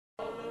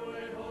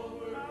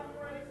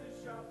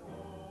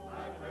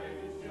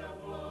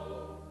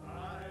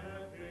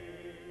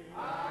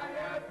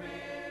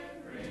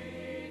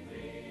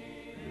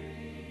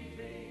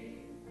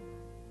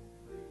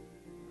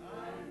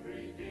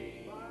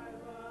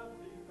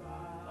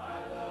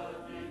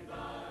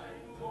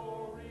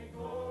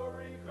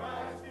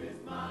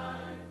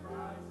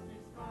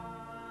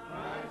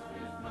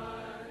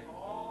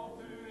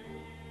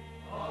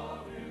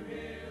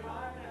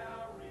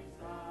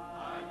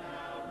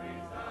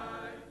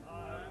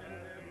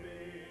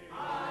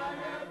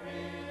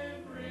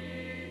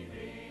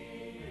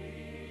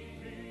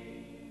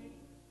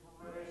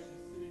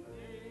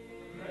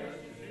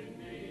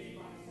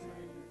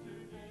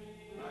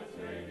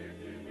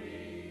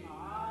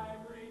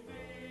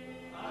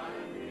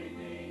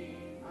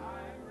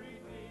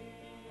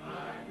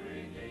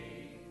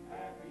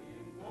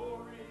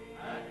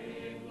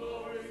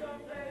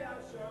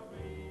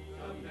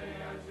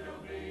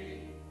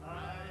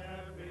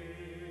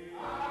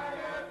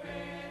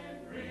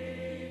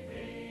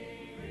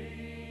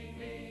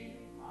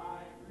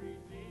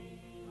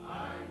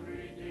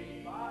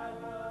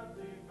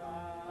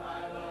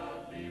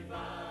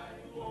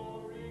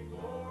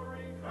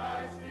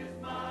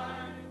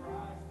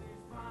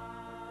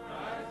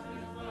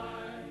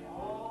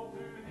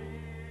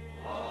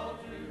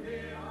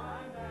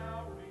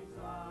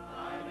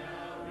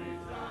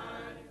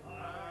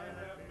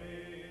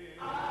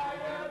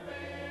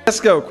Let's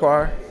go,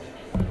 choir.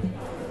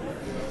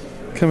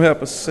 Come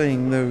help us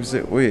sing those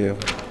that will.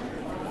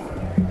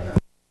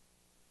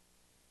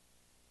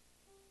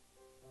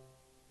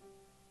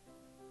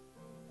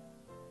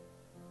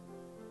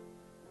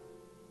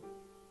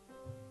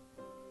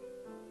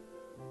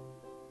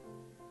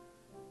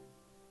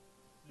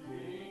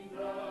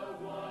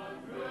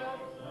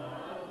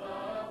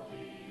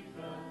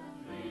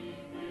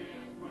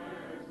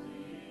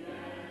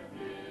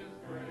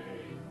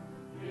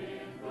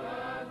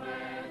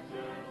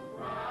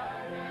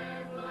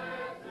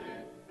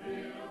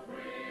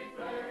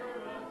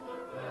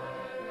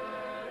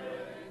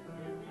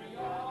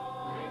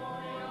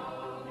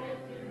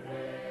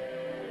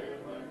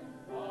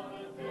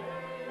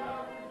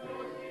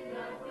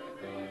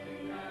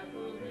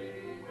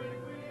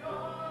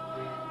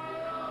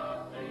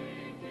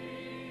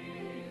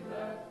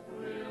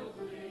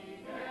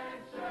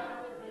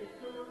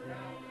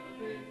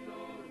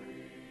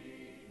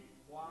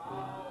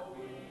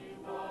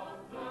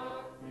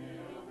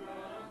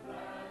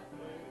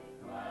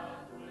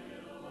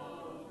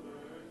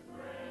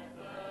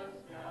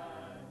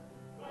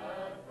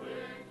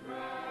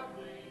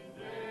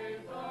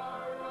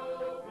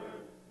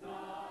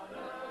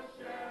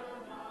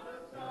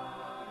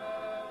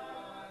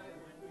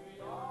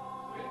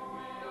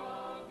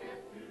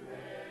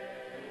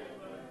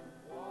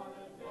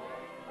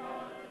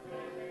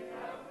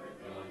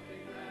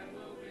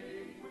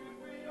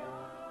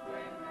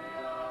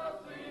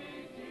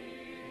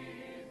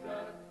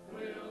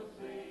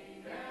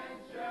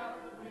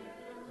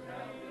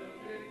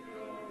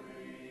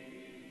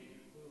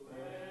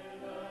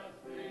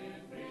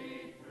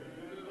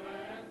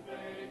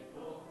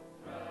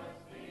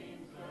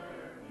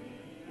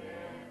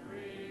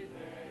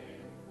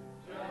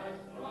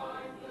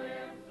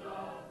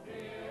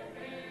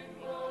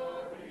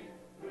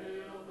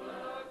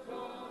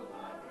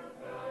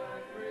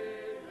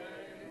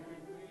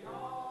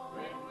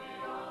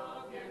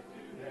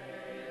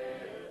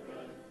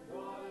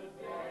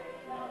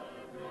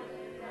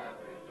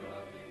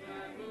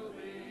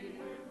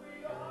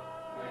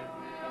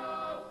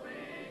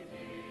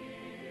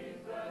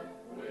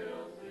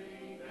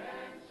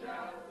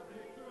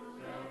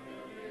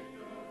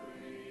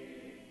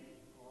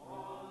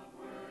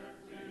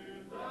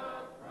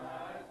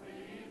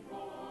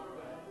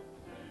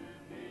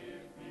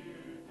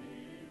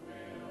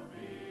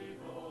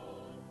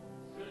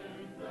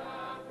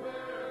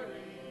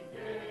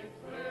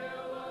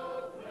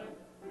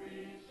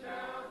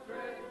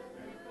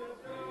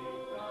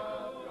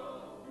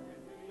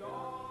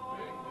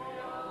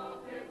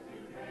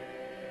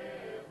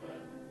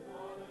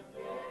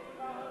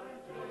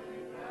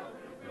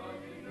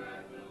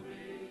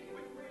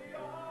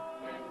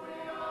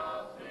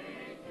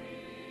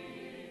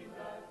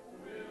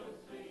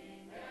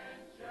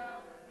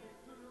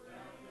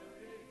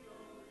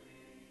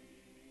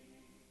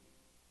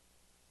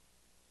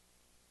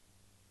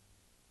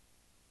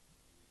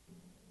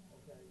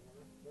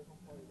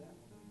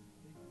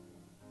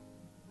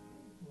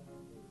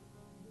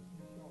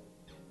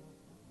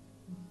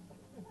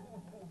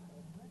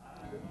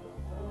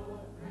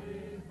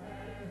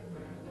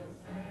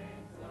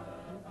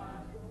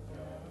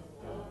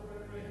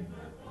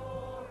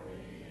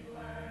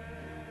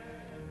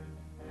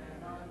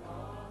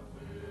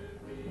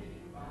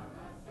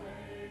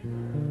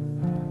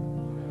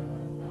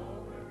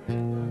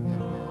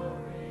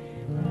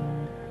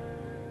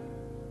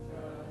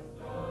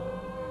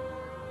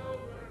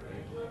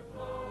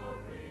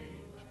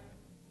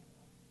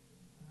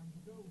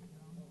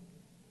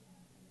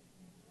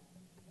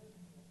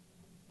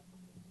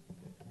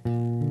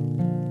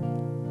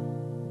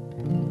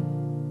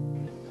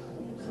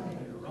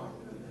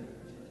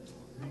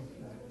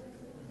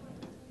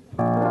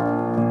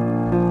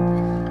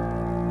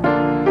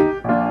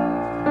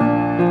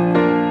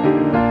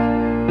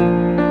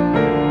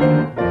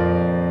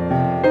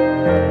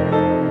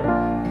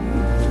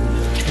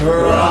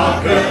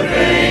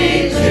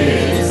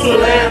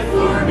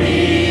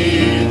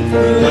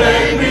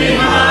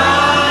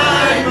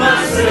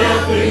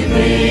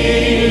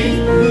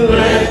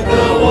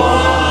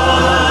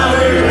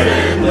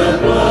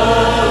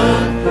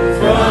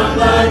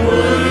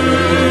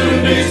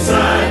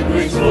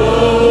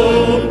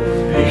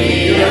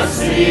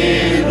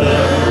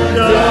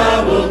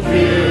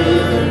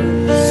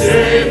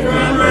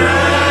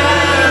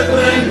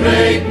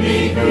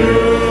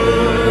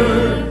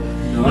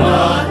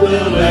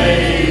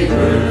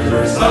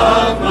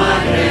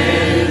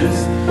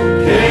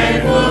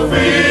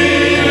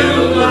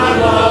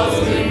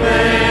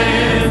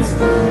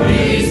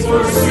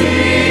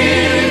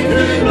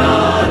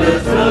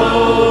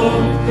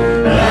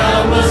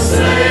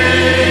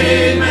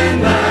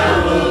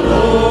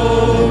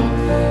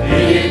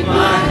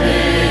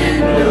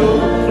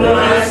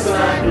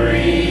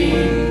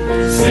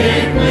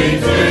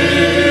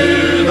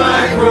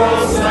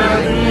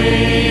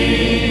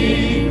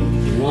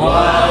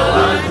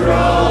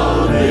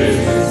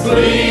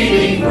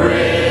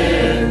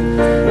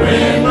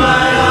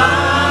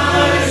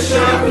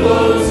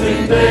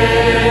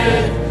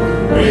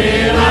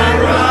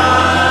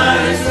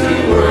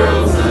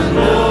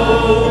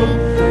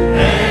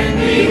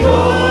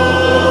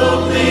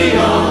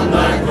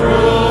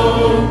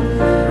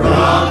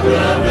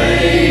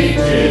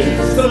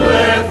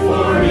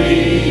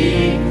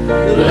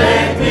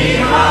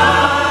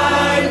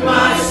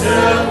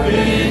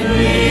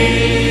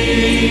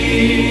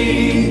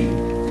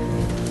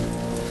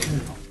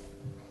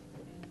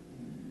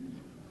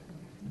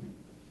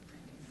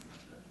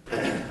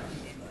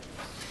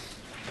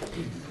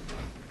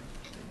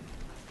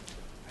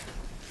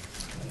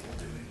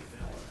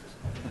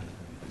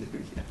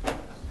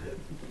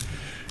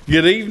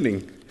 Good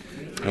evening,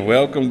 and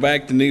welcome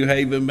back to New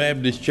Haven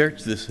Baptist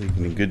Church this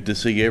evening. Good to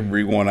see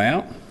everyone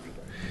out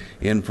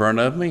in front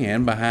of me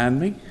and behind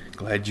me.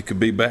 Glad you could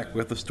be back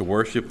with us to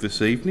worship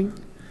this evening.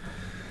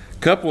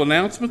 Couple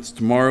announcements.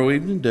 Tomorrow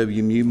evening,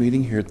 WMU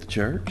meeting here at the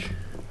church.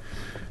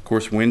 Of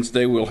course,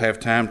 Wednesday we'll have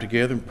time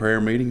together, prayer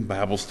meeting,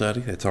 Bible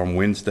study. That's on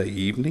Wednesday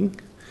evening.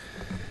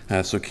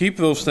 So keep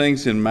those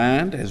things in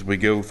mind as we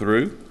go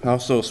through.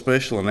 Also, a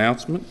special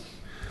announcement.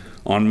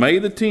 On May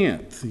the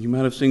 10th, you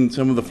might have seen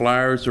some of the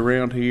flyers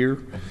around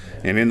here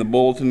and in the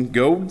bulletin.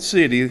 Golden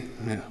City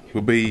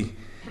will be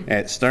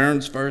at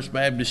Stearns First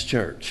Baptist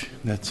Church.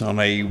 That's on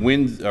a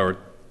Wednesday or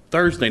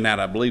Thursday night,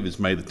 I believe is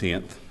May the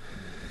 10th.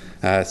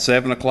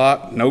 7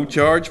 o'clock, no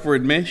charge for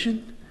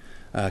admission.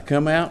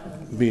 Come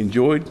out, be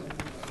enjoyed,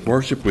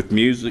 worship with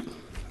music.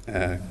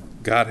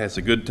 God has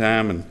a good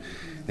time,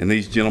 and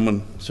these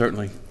gentlemen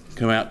certainly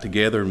come out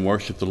together and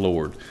worship the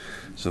Lord.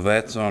 So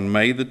that's on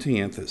May the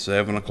 10th at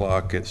 7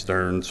 o'clock at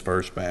Stearns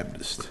First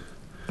Baptist.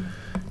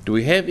 Do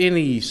we have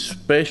any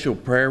special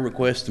prayer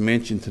requests to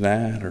mention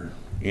tonight, or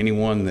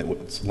anyone that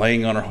was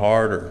laying on our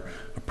heart, or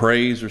a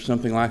praise or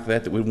something like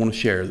that we want to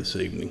share this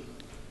evening?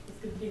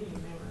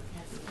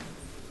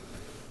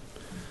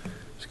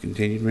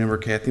 Continued member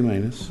Kathy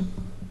Manus.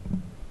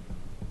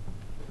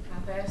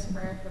 I've asked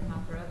prayer for my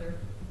brother.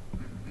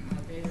 I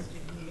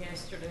visited him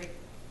yesterday.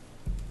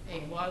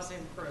 He was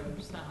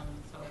improved some,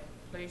 so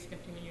please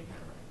continue to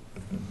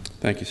pray.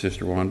 Thank you,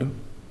 Sister Wanda.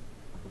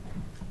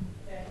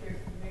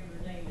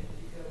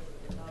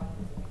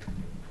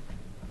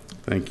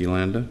 Thank you,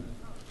 Linda.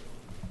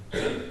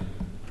 And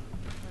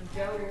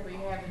Joe will be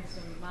having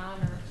some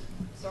minor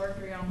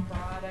surgery on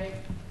Friday.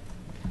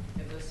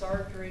 If the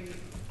surgery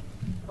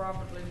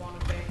probably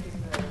won't affect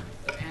him,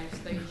 the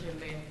anesthesia and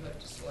being put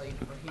to sleep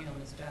for him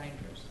is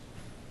dangerous.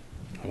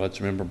 Well, let's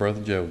remember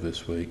Brother Joe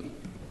this week.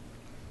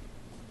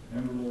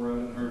 Remember Laura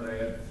and her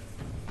dad.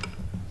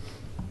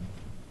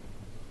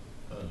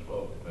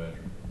 Unspoken,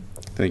 Patrick.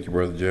 Thank you,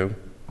 Brother Joe.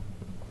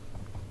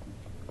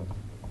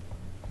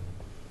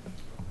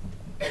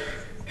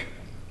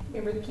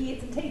 Remember the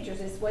kids and teachers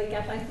this week.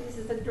 I think this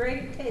is the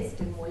dreaded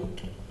testing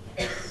week.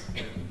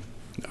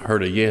 I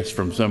heard a yes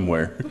from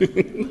somewhere.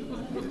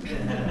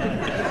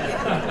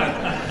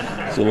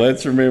 So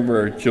let's remember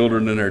our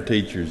children and our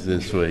teachers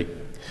this week.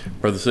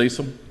 Brother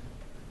Cecil?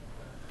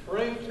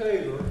 Frank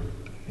Taylor,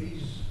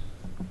 he's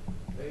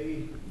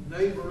a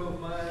neighbor of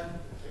mine.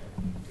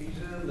 He's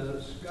in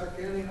the Scott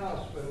County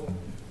Hospital.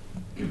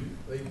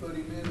 They put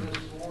him in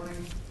this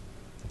morning.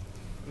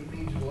 He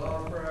needs a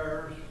lot of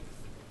prayers.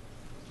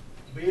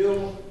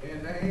 Bill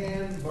and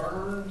Ann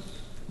Burns,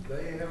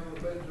 they haven't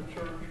been to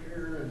church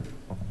here in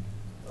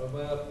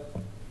about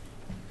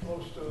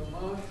close to a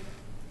month.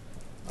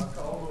 I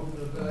called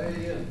them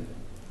today and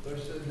they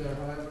said they're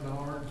having a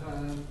hard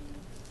time.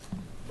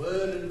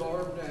 Bud and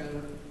Barb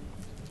Danner,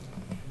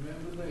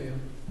 remember them.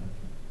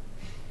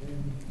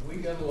 And we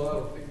got a lot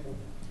of people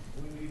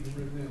we need to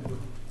remember.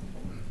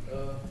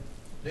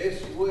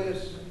 Desi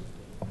West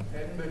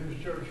hadn't been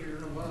to church here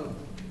in a month.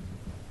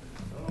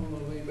 I don't know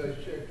if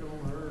anybody's checked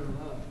on her or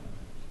not.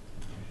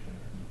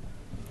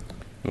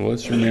 Well,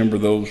 let's remember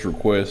those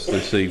requests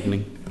this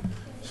evening.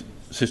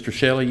 Sister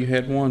Shelley, you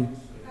had one?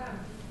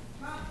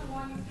 Michael,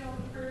 while you're still on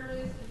the prayer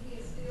list, and he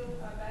is still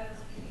battling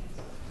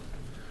cancer.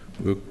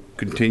 We'll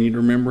continue to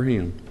remember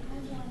him.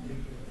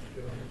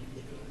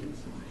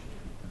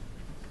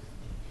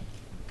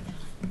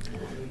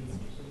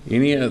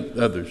 Any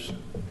others?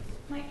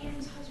 My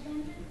aunt's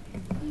husband,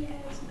 he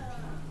has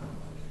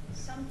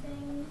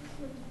something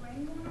with his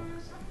brain going on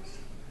or something?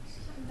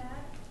 Something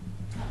bad?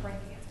 Not brain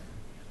cancer.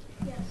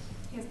 Yes.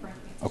 He has brain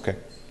cancer. Okay.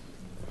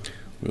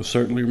 We'll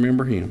certainly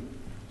remember him.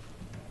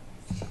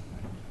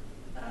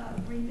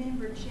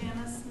 Remember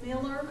Janice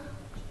Miller.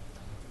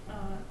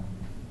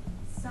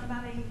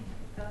 Somebody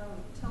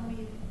told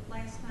me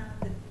last night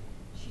that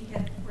she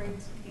had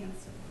breast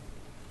cancer.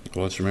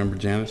 Well, let's remember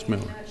Janice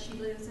Miller. And, she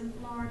lives in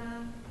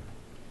Florida.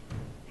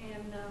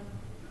 And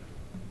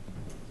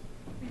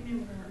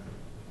remember her.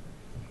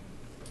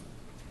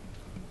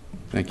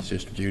 Thank you,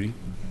 Sister Judy.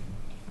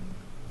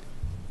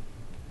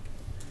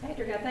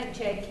 Patrick, I think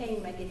Chad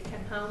King may get to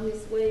come home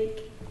this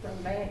week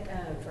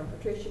from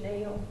Patricia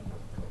Neal.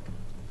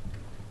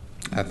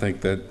 I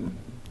think that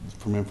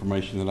from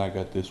information that I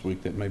got this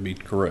week, that may be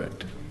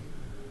correct.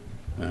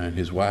 And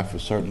his wife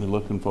is certainly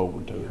looking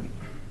forward to it.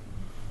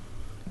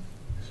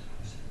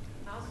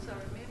 Also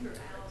remember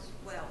Alice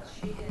Welch.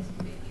 She hasn't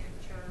been here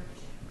in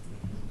church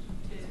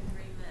 2 to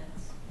 3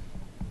 months.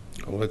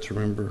 Well, let's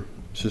remember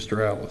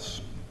Sister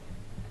Alice.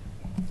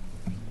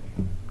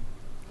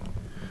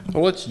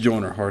 Well, let's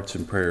join our hearts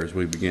in prayer as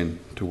we begin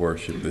to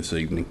worship this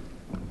evening.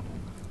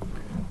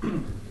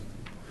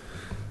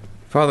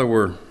 Father,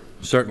 we're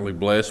certainly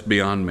blessed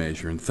beyond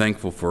measure and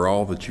thankful for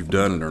all that you've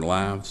done in our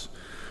lives.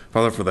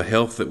 Father, for the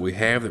health that we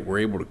have, that we're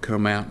able to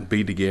come out and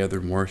be together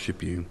and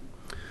worship you.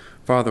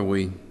 Father,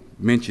 we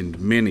mentioned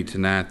many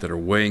tonight that are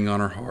weighing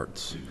on our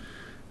hearts.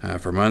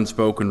 from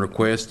unspoken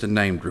requests to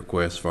named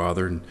requests,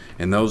 Father,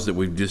 and those that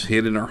we've just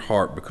hid in our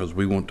heart because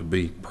we want to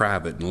be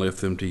private and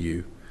lift them to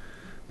you.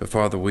 But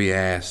Father, we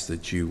ask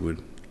that you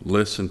would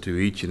listen to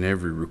each and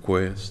every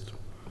request.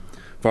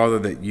 Father,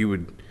 that you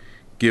would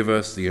give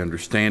us the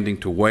understanding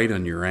to wait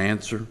on your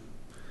answer,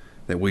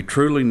 that we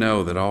truly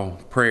know that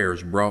all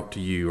prayers brought to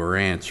you are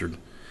answered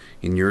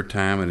in your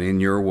time and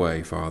in your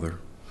way, Father.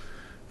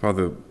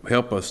 Father,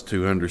 help us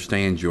to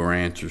understand your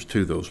answers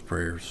to those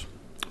prayers.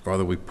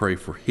 Father, we pray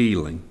for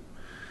healing.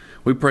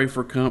 We pray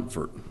for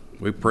comfort.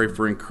 We pray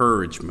for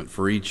encouragement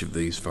for each of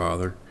these,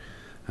 Father.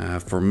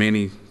 For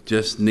many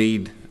just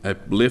need a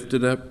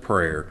lifted up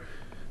prayer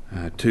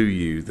to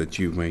you, that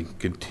you may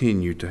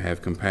continue to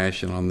have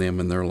compassion on them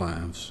and their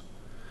lives.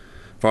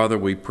 Father,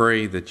 we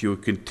pray that you'll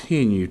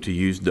continue to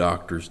use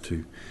doctors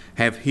to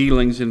have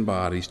healings in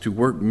bodies, to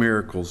work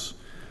miracles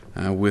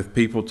with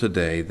people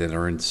today that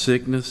are in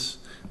sickness,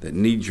 that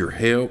need your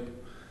help.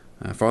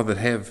 Father,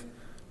 that have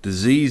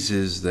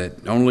diseases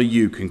that only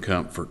you can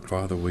comfort.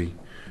 Father, we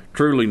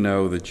truly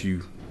know that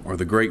you are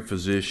the great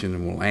physician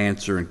and will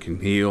answer and can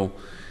heal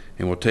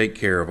and will take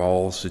care of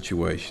all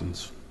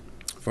situations.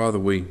 Father,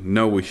 we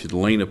know we should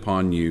lean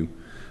upon you,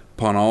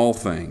 upon all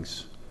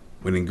things,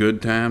 when in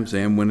good times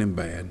and when in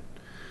bad.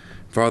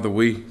 Father,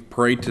 we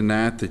pray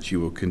tonight that you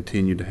will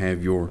continue to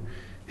have your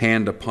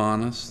hand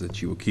upon us,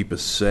 that you will keep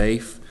us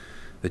safe,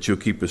 that you'll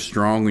keep us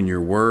strong in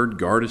your word,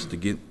 guard us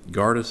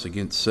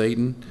against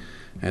Satan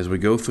as we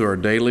go through our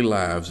daily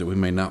lives, that we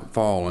may not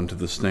fall into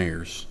the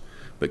snares,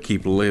 but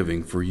keep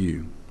living for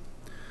you.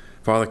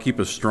 Father, keep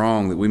us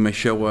strong that we may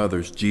show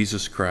others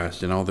Jesus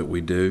Christ in all that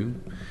we do,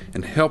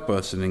 and help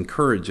us and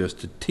encourage us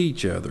to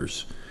teach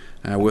others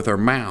with our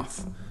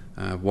mouth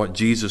what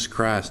Jesus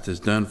Christ has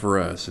done for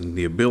us, and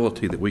the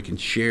ability that we can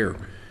share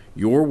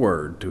your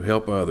word to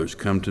help others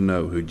come to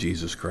know who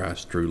Jesus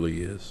Christ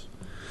truly is.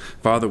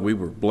 Father, we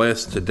were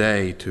blessed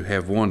today to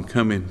have one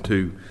come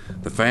into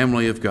the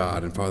family of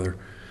God, and Father,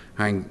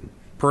 I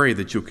pray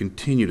that you'll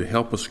continue to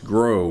help us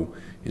grow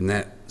in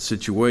that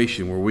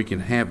situation where we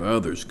can have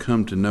others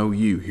come to know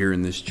you here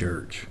in this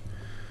church.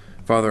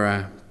 Father,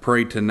 I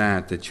pray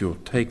tonight that you'll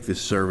take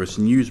this service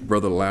and use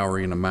Brother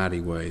Lowry in a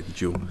mighty way,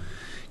 that you'll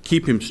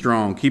keep him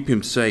strong, keep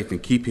him safe,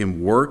 and keep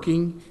him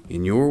working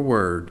in your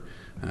word,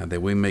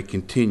 that we may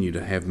continue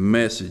to have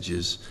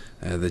messages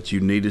that you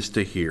need us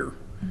to hear.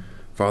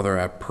 Father,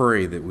 I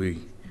pray that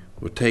we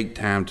will take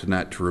time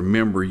tonight to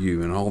remember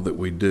you in all that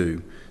we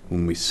do,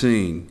 when we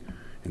sing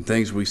and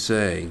things we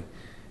say,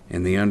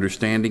 and the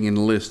understanding and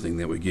listening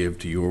that we give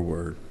to your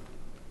word.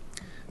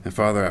 And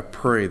Father, I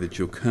pray that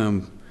you'll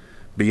come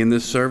be in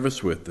this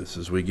service with us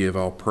as we give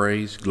all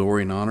praise,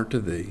 glory, and honor to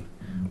thee.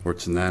 For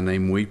it's in thy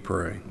name we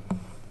pray.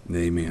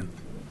 Amen.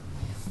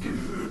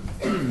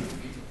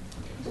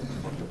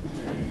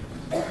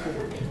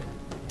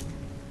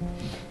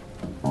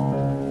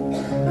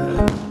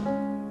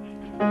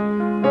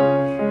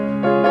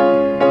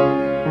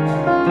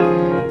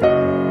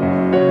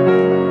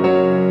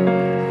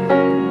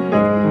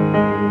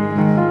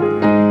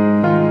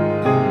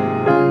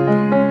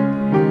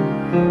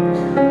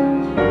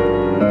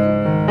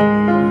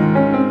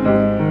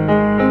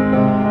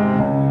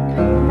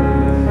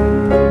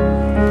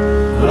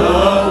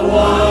 The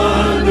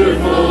wonderful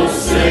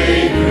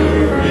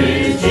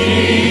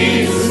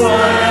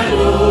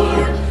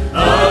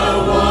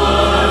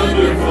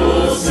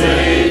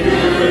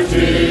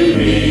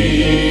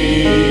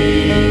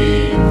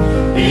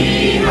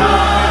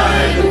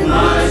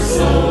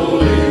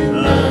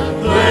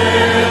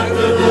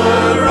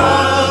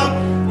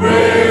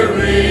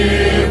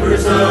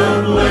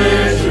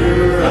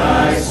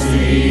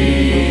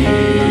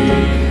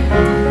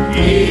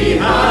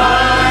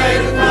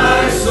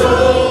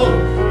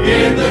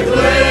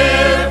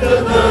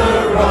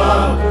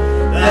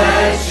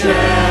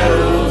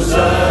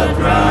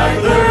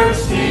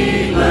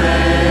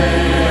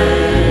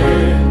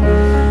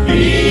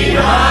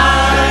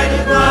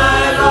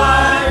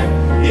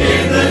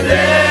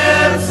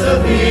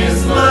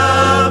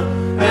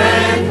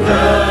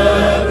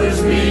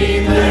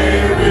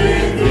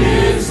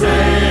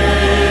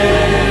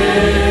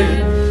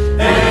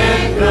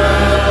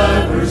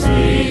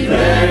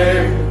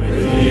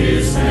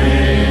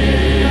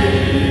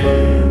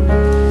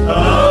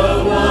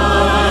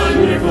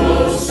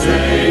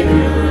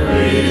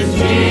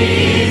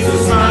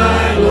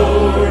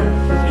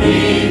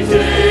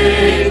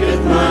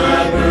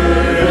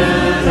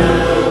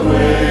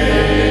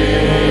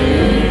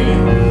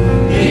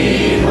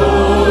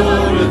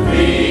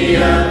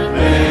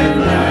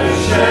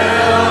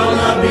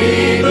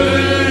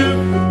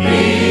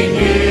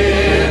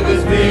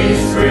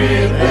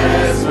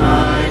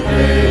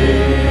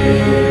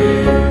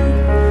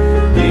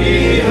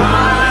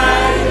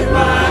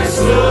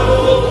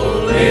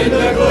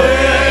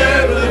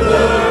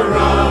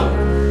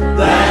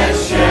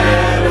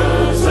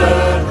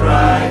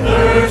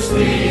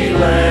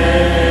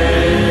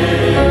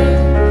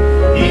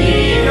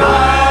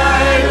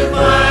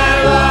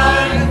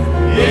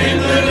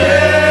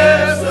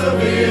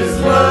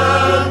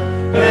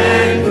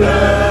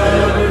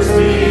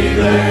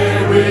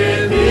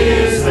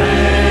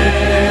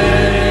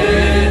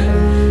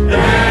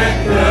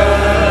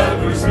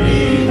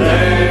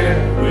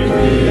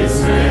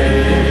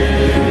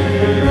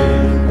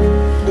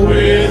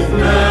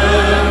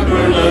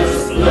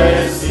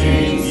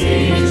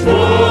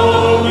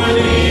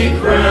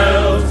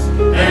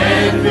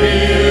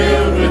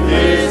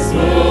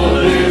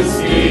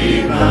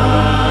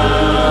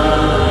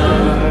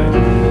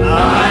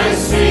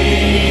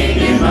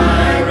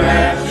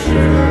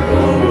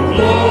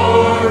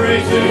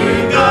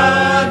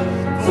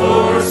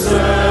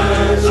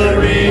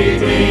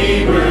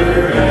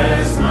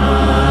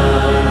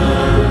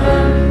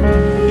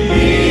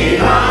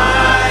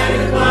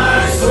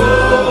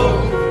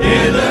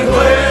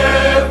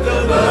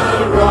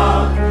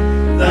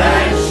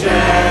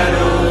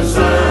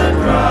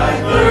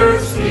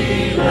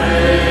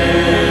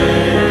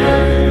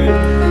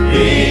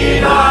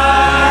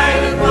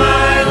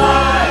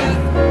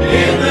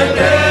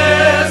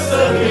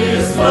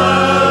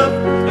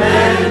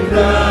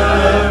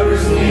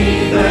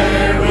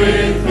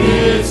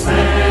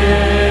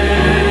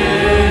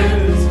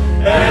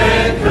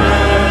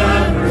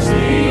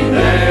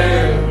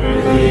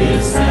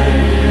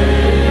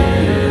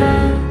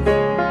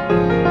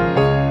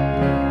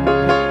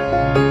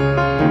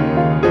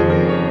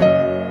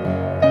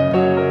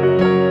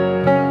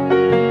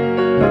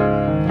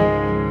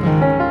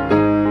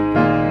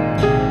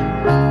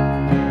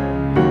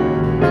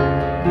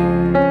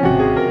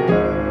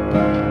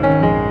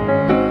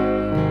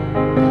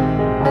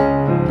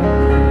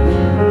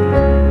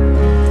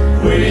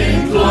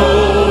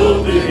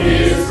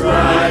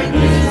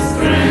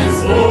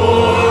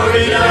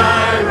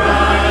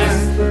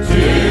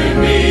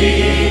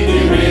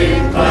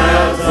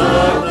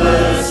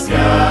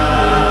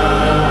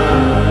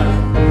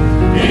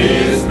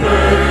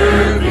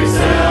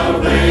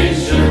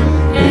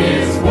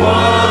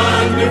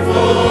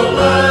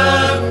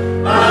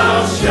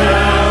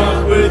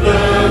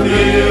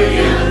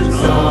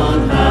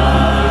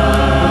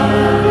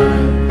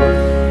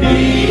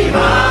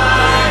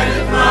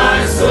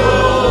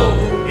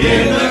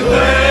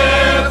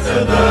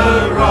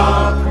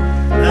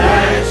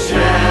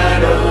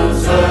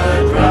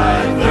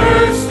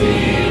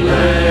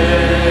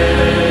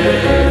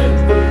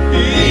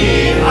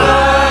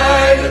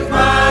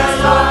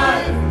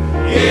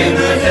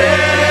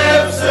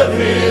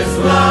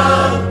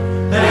love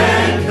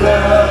and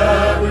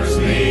covers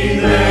me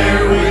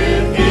there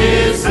with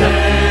his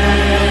hands,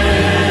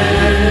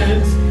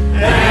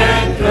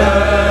 and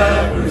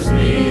covers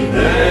me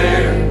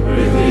there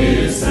with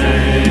his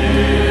hands.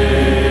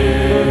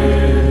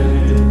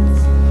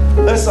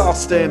 Let's all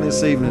stand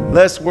this evening.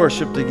 Let's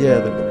worship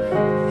together.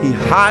 He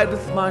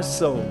hideth my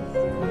soul.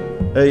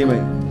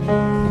 Amen.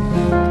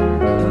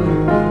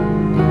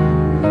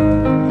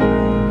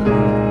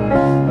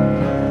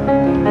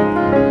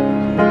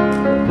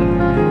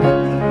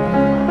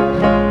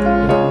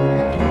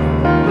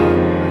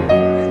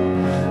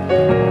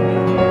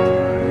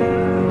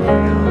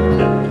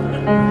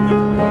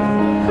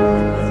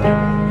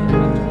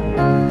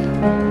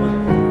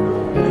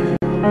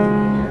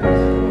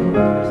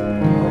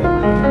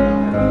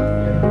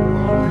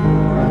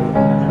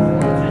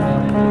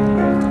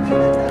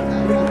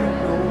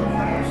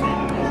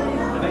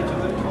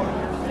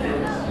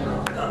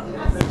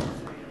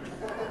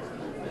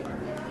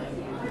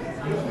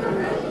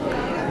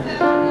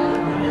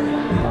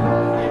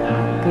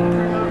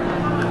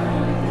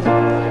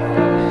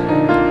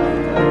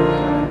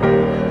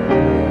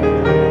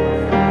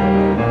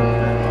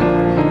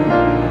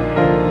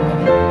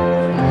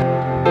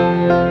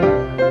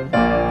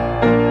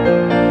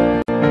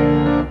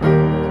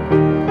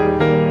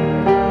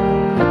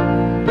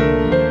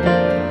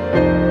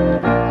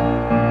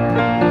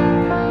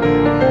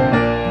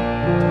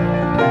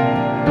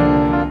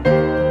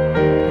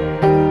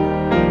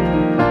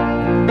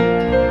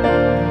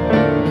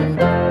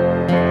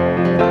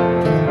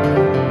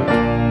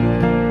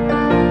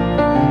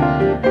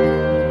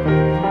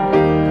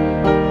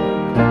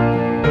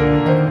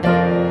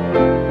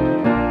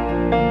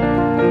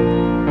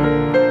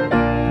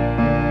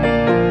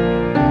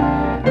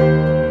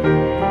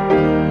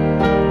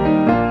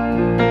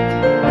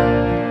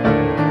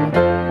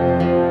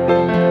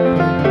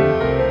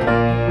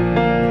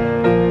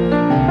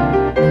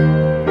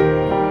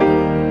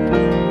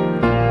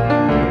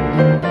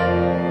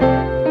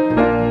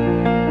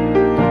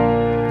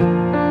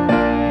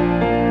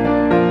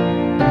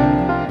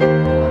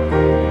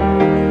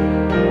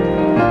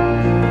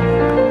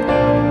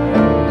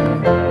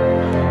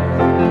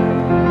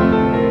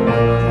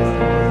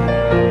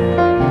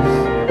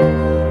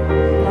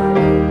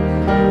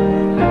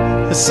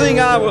 Sing,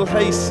 I will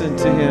hasten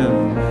to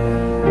him.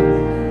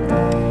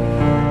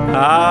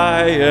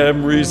 I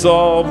am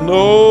resolved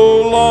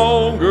no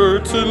longer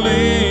to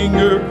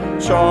linger,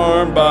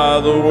 charmed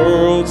by the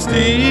world's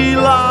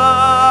delight.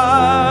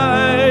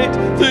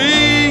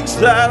 Things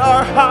that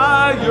are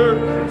higher,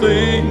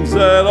 things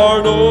that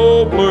are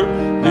nobler,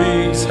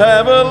 these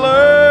have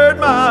allured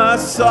my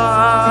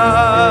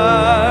sight.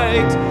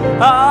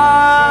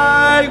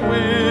 I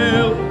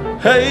will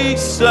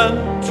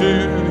hasten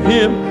to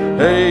him,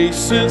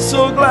 hasten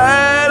so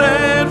glad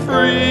and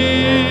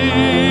free.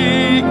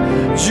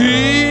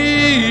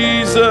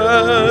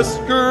 Jesus,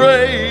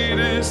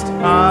 greatest,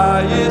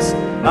 highest,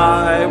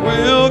 I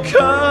will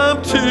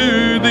come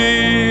to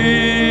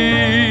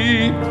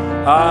thee.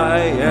 I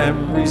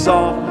am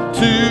resolved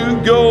to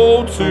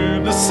go to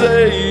the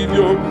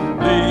Savior,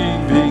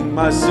 leaving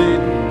my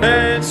sin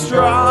and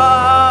strife.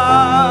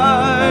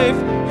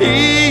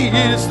 He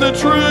is the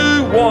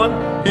true one,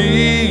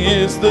 he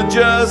is the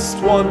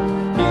just one,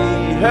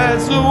 he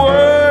has the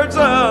words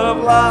of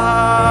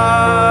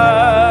life.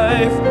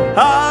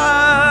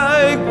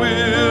 I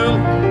will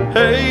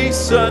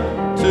hasten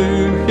to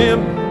him,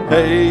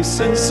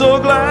 hasten so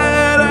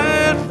glad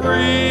and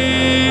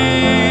free.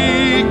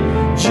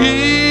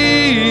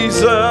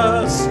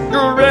 Jesus,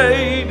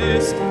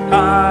 greatest,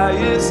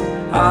 highest,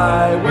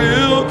 I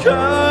will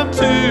come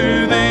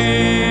to thee.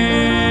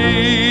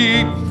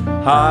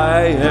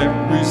 I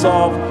am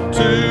resolved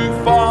to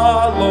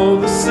follow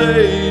the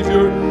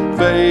Savior,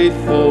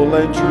 faithful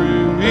and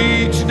true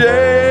each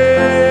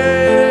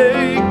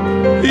day.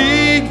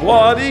 Eat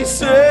what he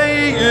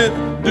saith,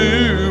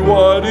 do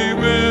what he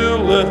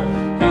willeth,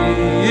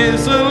 he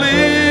is a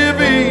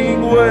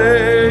living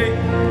way.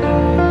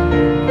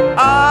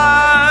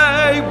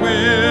 I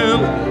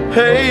will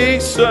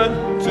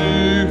hasten to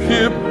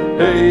him,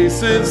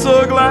 hasten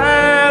so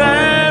glad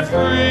and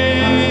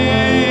free.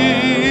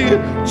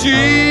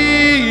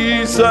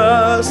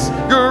 Jesus,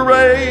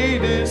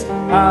 greatest,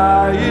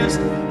 highest,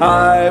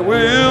 I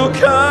will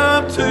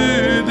come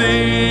to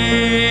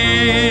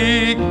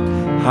thee.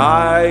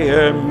 I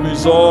am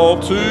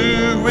resolved to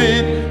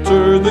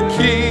enter the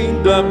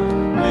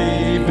kingdom,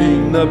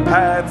 leaving the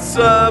paths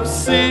of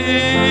sin.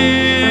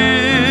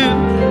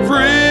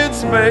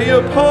 Friends may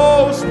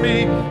oppose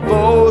me,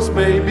 foes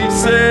may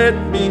beset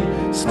me,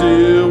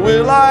 still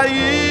will I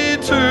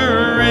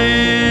enter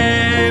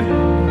in.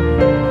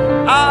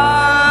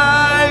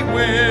 I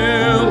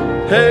will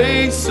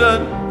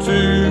hasten to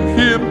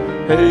him,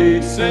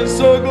 hasten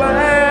so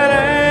glad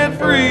and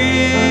free.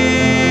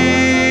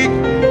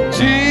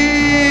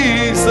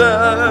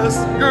 Jesus,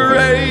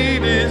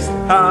 greatest,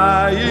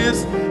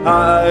 highest,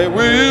 I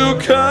will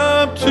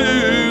come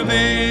to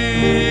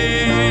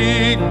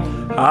thee.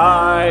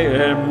 I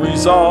am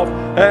resolved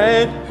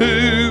And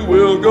who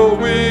will go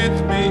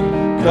with me?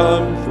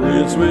 Come,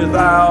 friends,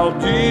 without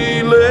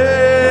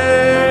delay.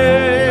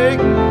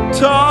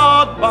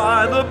 Taught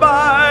by the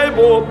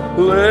Bible,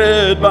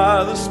 led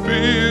by the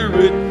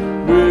Spirit,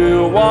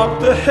 we'll walk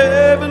the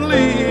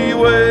heavenly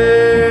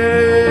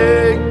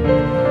way.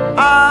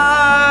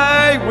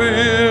 I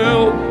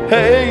will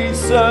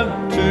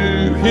hasten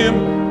to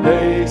Him,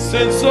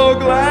 hasten so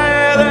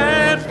glad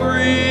and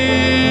free.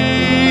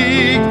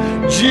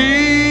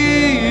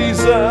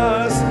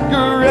 Jesus,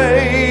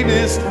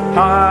 greatest,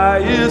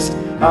 highest,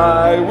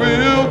 I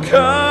will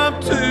come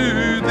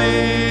to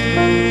Thee.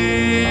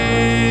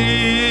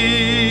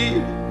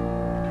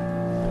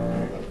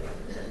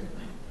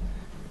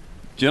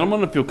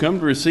 Gentlemen, if you'll come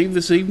to receive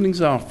this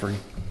evening's offering.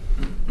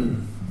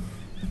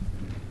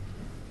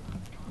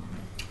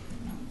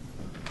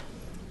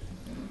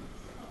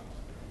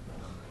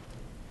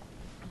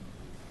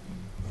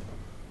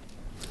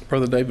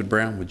 Brother David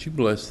Brown, would you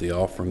bless the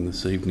offering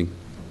this evening?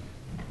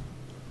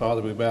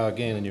 Father, we bow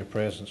again in your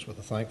presence with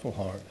a thankful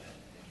heart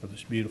for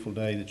this beautiful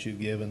day that you've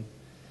given.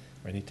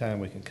 Any time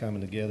we can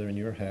come together in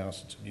your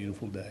house, it's a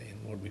beautiful day.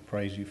 And Lord, we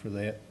praise you for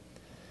that.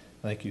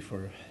 Thank you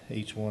for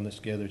each one that's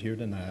gathered here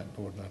tonight.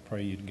 Lord, and I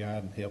pray you'd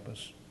guide and help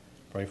us.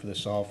 Pray for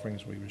this offering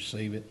as we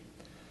receive it.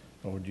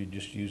 Lord, you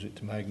just use it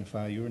to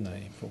magnify your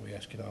name, for we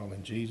ask it all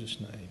in Jesus'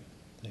 name.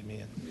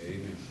 Amen.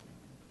 Amen.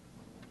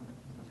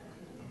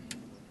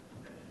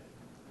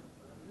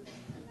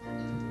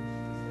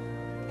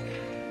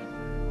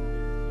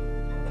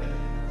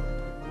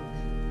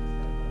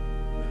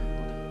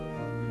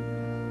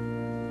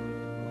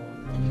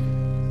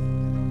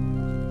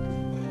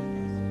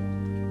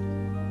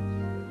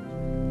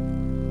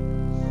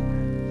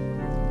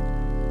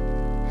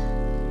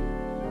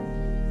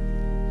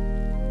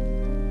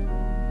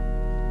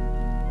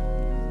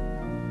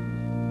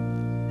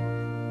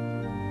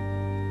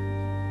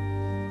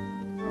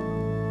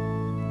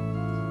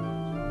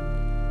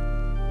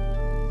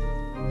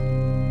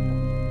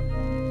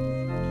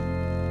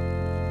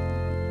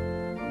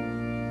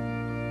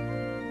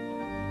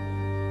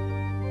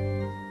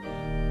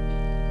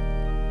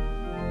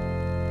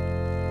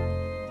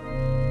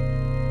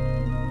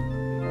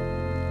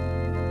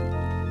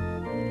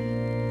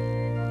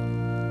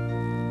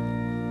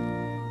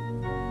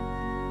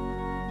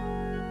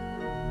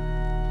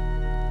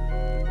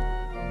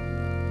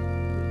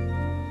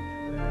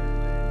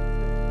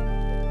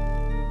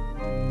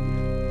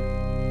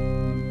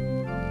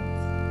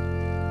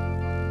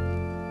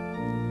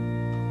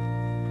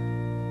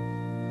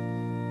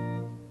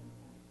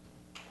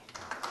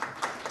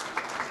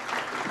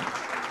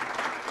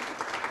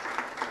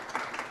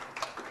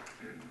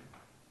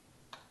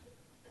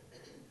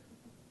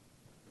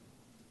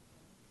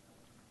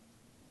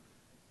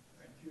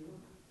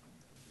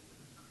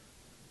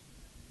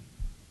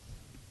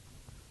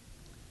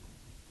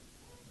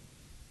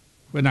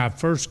 When I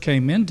first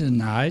came in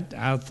tonight,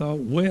 I thought,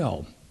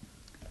 well,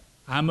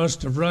 I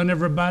must have run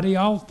everybody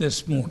off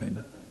this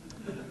morning.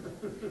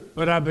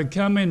 But I'm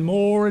becoming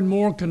more and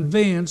more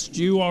convinced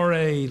you are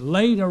a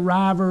late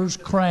arrivers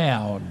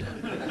crowd.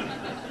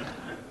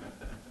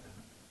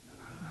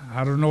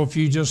 I don't know if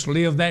you just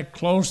live that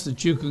close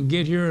that you can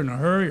get here in a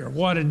hurry or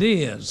what it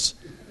is.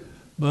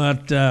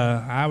 But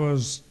I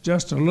was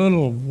just a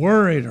little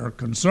worried or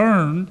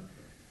concerned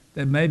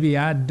that maybe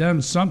I'd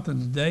done something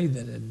today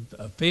that had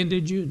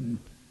offended you and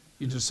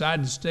you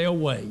decided to stay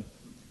away.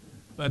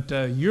 But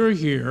you're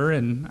here,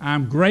 and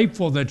I'm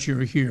grateful that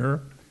you're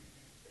here.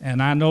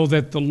 And I know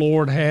that the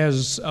Lord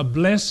has a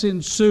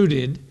blessing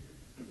suited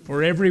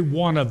for every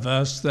one of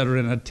us that are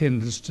in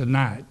attendance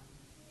tonight.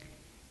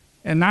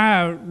 And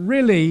I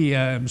really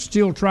am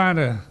still trying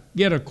to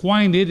get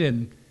acquainted,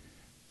 and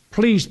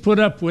please put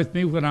up with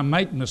me when I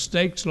make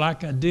mistakes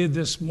like I did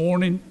this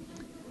morning.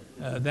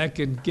 That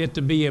can get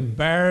to be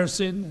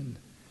embarrassing, and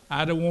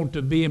I don't want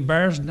to be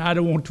embarrassed, and I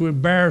don't want to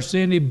embarrass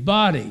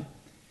anybody.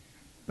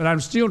 But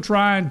I'm still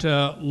trying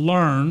to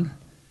learn,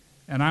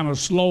 and I'm a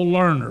slow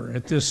learner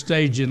at this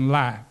stage in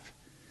life.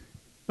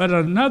 But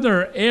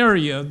another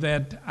area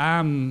that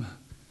I'm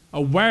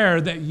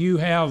aware that you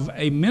have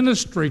a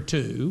ministry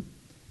to,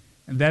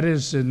 and that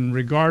is in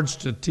regards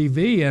to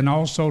TV and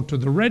also to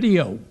the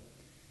radio.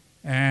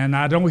 And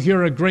I don't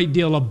hear a great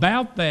deal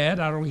about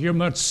that. I don't hear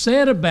much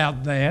said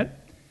about that.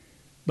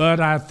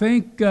 But I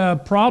think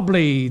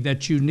probably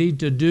that you need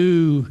to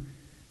do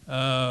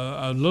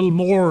a little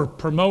more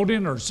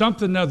promoting or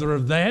something other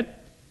of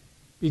that,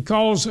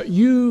 because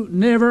you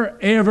never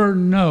ever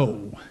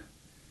know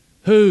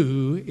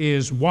who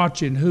is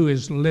watching, who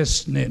is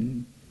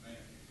listening.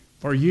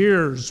 For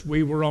years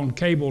we were on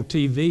cable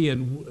TV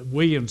in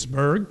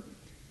Williamsburg.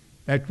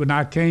 Back when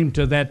I came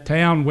to that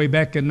town way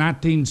back in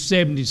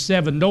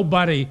 1977,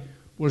 nobody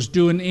was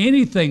doing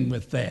anything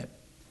with that.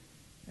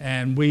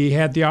 And we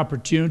had the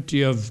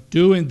opportunity of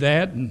doing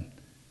that. And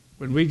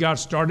when we got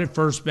started,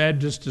 First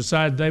Baptist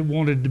decided they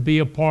wanted to be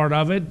a part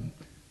of it.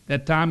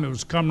 That time it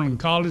was Cumberland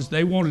College.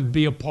 They wanted to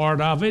be a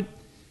part of it.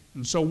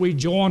 And so we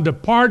joined a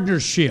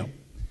partnership.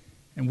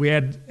 And we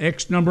had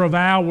X number of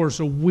hours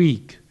a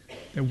week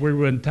that we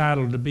were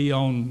entitled to be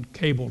on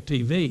cable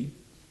TV.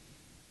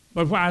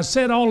 But I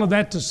said all of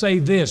that to say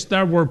this: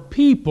 there were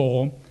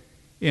people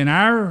in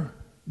our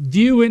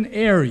viewing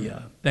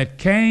area that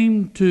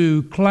came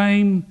to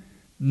claim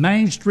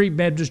Main Street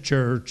Baptist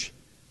Church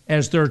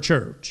as their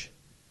church.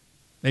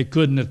 They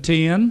couldn't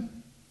attend,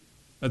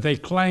 but they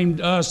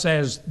claimed us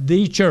as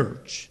the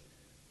church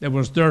that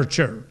was their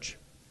church.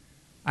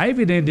 I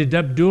even ended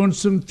up doing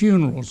some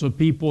funerals of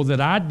people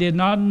that I did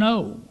not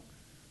know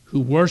who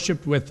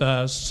worshiped with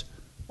us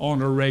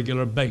on a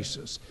regular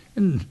basis.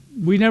 And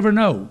we never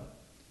know.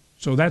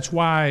 So that's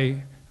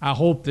why I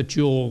hope that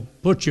you'll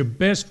put your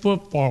best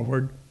foot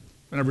forward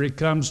whenever it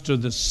comes to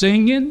the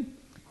singing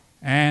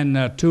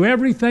and to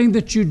everything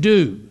that you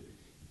do.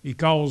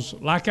 Because,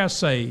 like I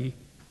say,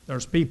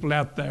 there's people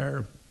out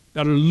there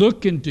that are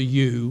looking to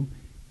you,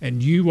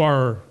 and you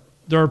are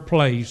their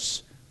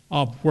place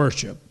of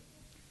worship.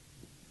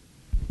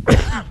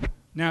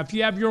 Now, if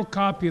you have your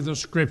copy of the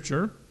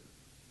Scripture,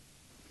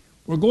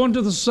 we're going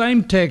to the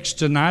same text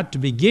tonight to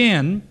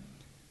begin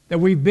that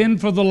we've been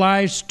for the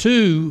last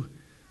two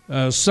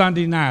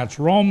Sunday nights.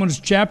 Romans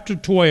chapter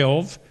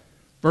 12,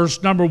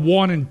 verse number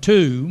 1 and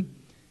 2.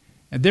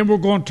 And then we're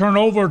going to turn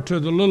over to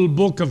the little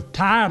book of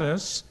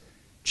Titus,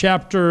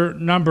 chapter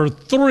number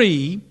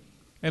 3,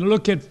 and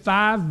look at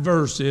 5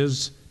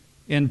 verses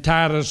in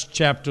Titus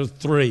chapter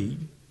 3.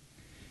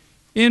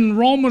 In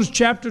Romans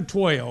chapter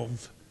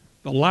 12,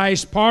 the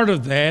last part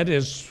of that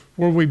is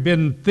where we've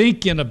been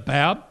thinking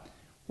about,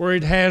 where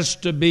it has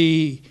to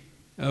be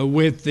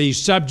with the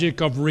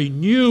subject of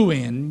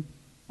renewing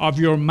of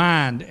your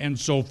mind and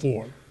so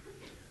forth.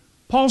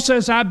 Paul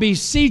says, I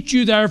beseech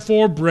you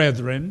therefore,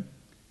 brethren,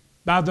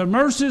 by the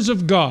mercies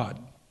of God,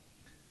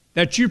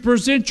 that you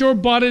present your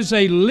bodies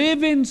a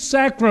living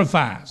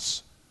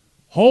sacrifice,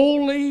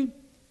 holy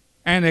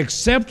and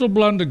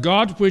acceptable unto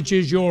God, which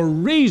is your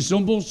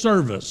reasonable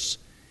service.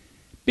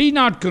 Be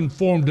not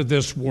conformed to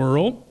this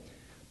world,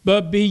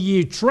 but be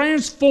ye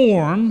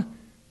transformed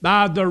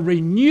by the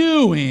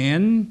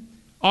renewing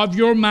of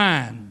your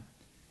mind,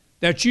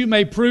 that you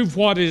may prove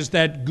what is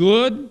that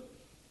good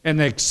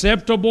and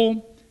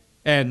acceptable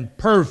and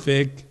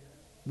perfect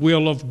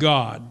will of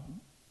God.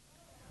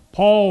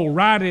 Paul,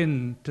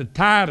 writing to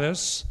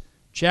Titus,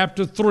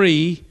 chapter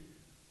 3,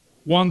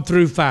 1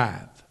 through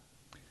 5.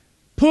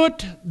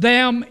 Put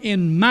them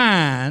in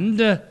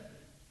mind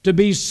to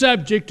be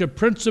subject to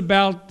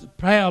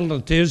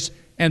principalities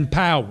and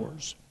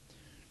powers,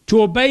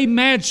 to obey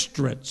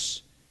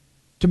magistrates,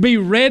 to be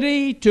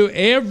ready to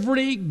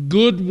every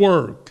good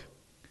work,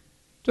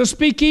 to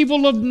speak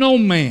evil of no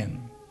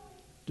man,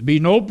 to be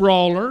no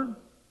brawler,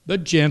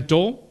 but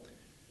gentle,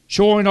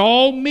 showing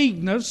all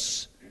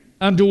meekness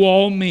unto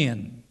all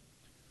men.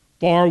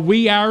 For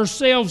we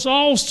ourselves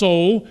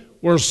also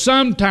were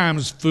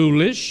sometimes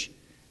foolish,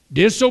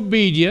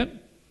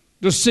 disobedient,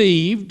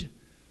 deceived,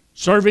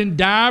 serving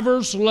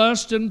divers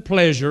lusts and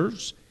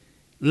pleasures,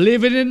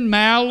 living in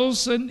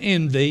malice and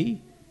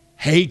envy,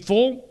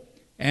 hateful,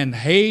 and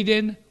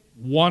hating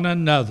one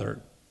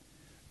another.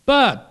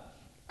 But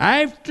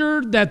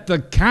after that the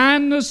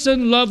kindness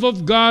and love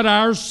of God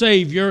our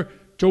Savior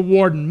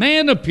toward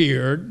man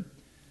appeared,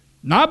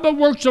 not by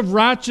works of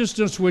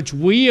righteousness which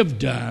we have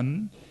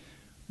done,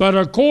 but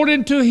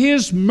according to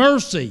his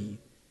mercy,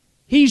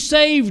 he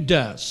saved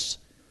us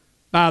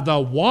by the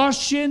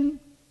washing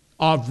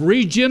of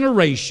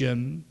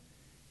regeneration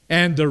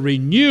and the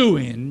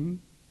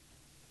renewing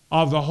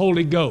of the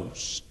Holy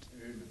Ghost.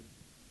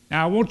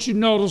 Now, I want you to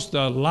notice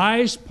the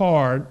last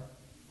part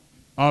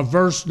of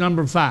verse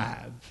number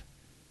 5,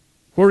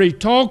 where he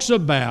talks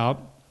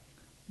about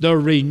the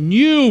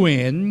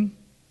renewing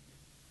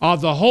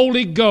of the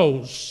Holy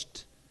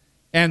Ghost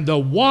and the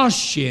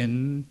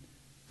washing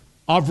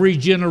of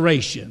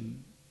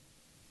regeneration.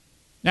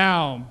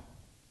 Now,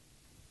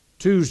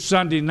 2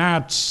 Sunday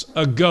nights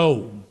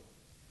ago,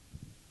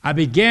 I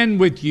began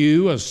with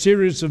you a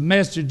series of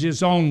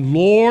messages on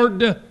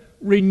Lord,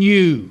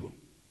 renew.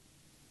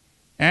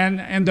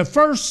 And the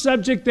first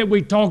subject that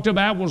we talked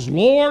about was,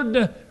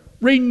 Lord,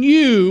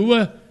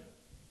 renew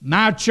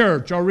my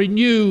church, or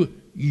renew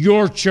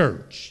your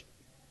church.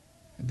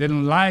 And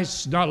then not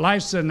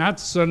the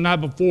Sunday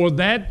before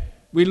that,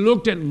 we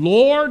looked at,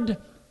 Lord,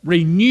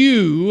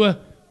 renew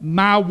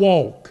my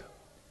walk.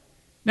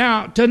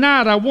 Now,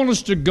 tonight I want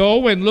us to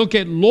go and look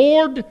at,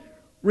 Lord,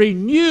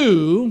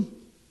 renew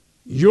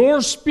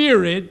your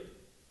spirit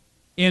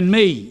in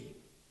me.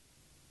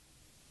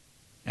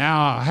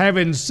 Now,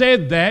 having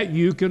said that,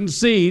 you can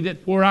see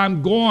that where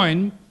I'm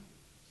going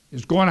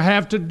is going to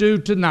have to do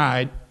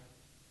tonight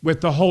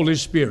with the Holy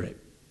Spirit.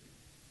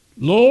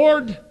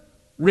 Lord,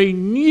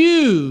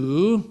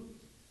 renew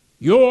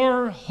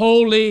your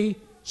Holy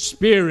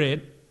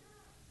Spirit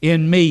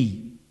in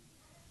me.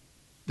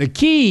 The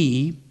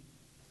key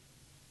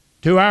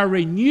to our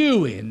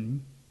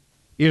renewing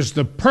is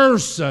the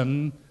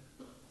person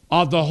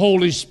of the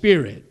Holy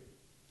Spirit.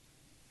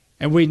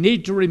 And we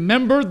need to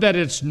remember that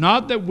it's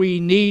not that we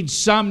need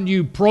some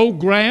new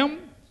program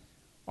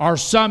or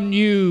some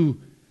new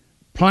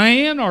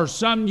plan or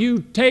some new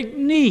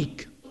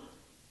technique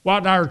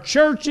what our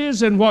church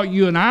is and what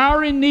you and I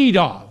are in need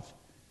of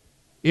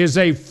is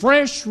a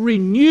fresh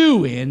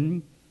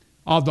renewing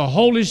of the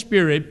Holy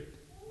Spirit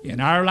in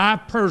our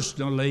life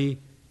personally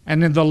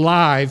and in the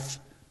life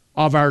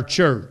of our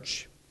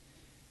church.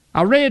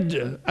 I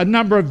read a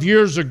number of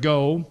years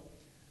ago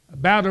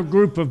about a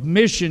group of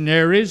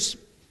missionaries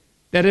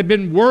that had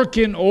been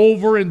working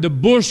over in the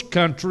bush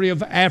country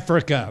of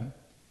Africa.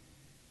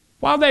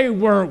 While they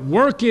were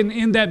working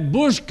in that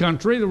bush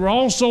country, there were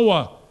also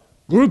a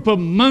group of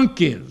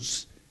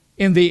monkeys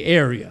in the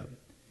area.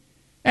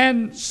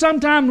 And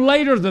sometime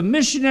later, the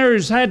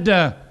missionaries had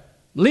to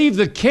leave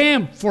the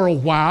camp for a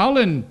while,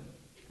 and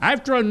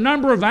after a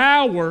number of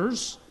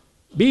hours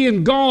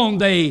being gone,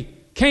 they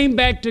came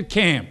back to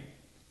camp.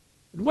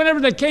 Whenever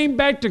they came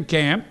back to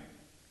camp,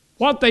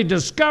 what they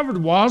discovered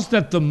was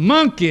that the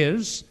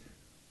monkeys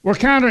were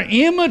kind of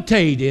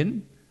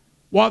imitating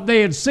what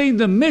they had seen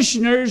the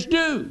missionaries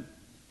do.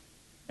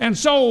 And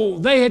so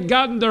they had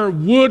gotten their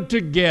wood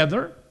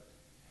together,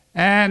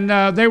 and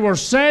they were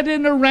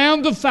sitting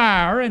around the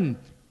fire and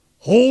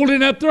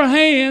holding up their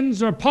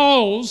hands or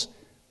paws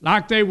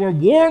like they were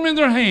warming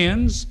their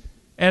hands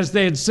as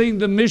they had seen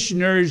the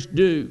missionaries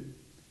do.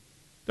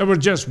 There was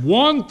just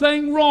one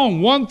thing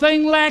wrong, one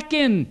thing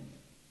lacking.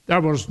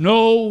 There was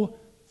no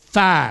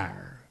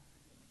fire.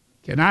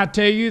 Can I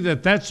tell you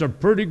that that's a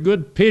pretty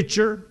good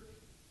picture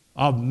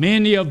of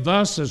many of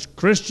us as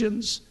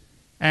Christians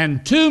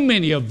and too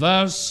many of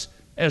us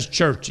as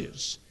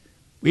churches?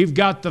 We've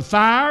got the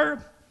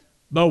fire,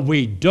 but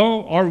we've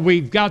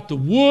got the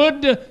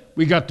wood,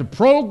 we've got the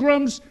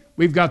programs,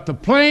 we've got the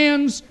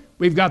plans,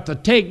 we've got the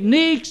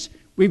techniques,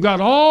 we've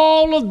got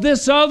all of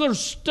this other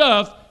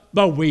stuff,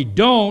 but we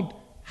don't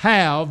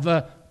have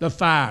the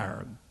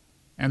fire.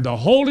 And the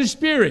Holy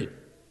Spirit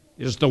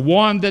is the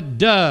one that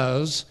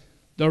does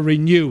the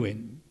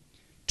renewing.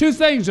 Two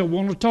things I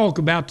want to talk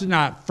about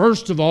tonight.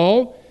 First of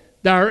all,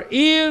 there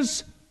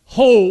is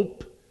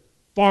hope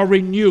for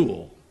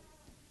renewal.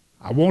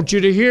 I want you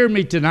to hear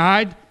me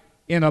tonight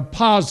in a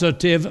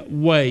positive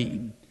way.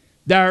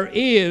 There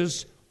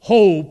is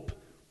hope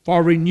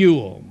for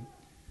renewal.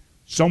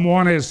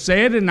 Someone has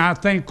said, and I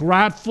think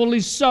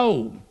rightfully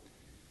so,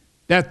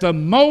 that the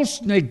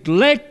most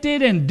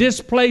neglected and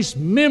displaced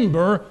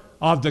member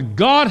of the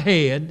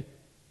Godhead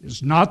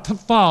is not the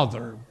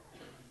Father,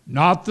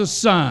 not the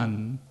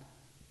Son,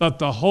 but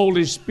the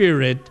Holy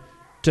Spirit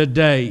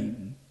today.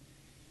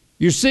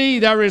 You see,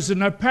 there is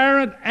an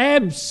apparent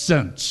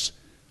absence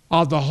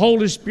of the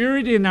Holy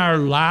Spirit in our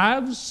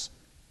lives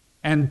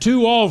and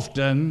too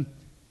often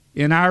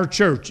in our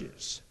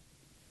churches.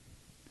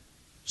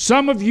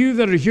 Some of you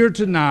that are here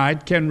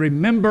tonight can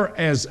remember,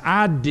 as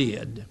I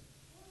did,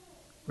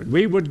 when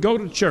we would go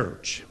to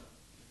church.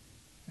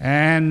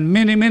 And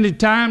many, many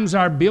times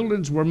our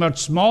buildings were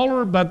much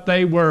smaller, but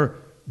they were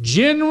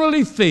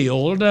generally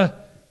filled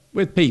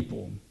with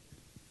people.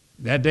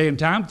 That day and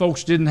time,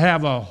 folks didn't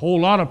have a whole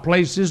lot of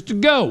places to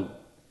go.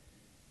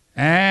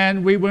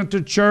 And we went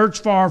to church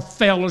for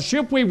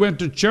fellowship. We went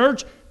to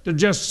church to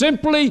just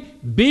simply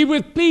be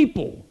with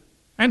people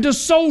and to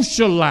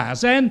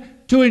socialize and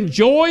to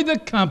enjoy the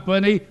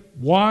company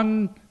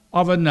one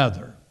of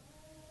another.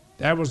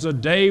 That was a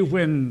day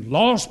when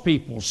lost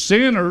people,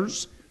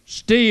 sinners,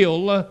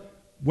 still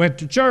went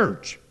to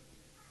church.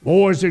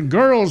 Boys and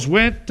girls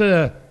went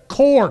to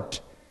court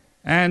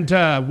and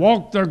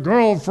walked their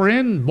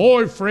girlfriend,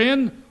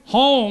 boyfriend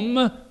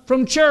home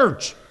from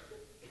church.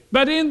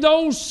 But in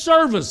those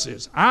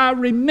services, I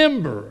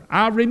remember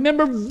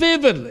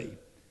vividly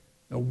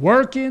the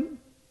working,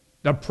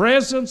 the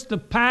presence, the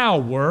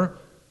power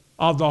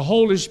of the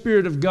Holy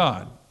Spirit of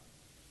God.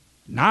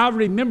 And I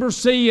remember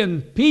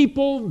seeing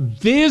people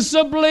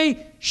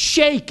visibly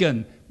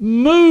shaken,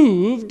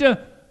 moved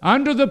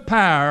under the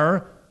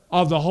power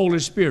of the Holy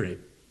Spirit.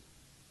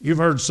 You've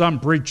heard some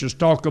preachers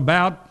talk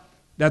about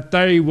that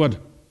they would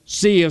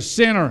see a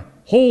sinner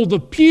hold the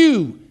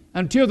pew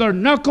until their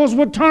knuckles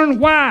would turn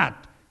white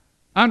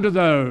under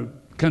the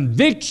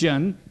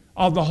conviction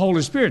of the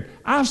Holy Spirit.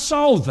 I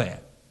saw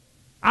that.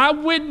 I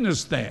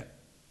witnessed that.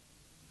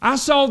 I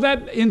saw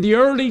that in the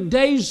early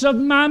days of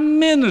my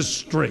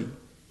ministry.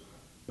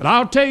 But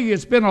I'll tell you,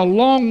 it's been a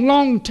long,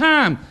 long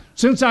time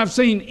since I've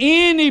seen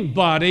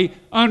anybody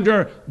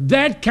under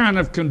that kind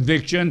of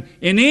conviction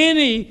in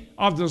any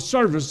of the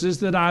services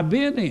that I've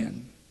been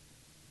in.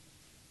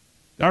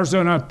 There's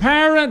an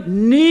apparent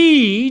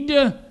need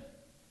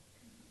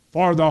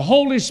for the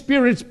Holy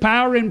Spirit's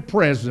power and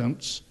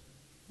presence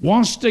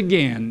once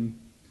again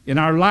in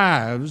our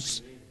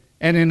lives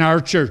and in our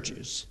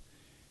churches.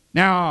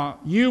 Now,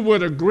 you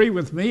would agree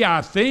with me,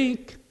 I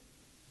think,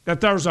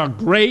 that there's a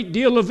great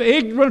deal of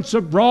ignorance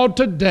abroad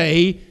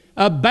today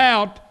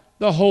about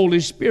the Holy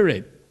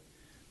Spirit.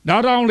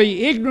 Not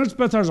only ignorance,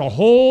 but there's a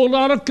whole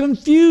lot of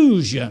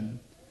confusion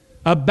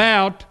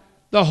about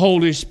the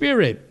Holy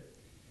Spirit.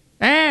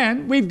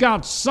 And we've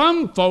got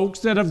some folks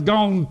that have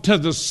gone to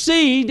the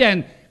seed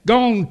and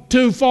gone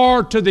too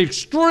far to the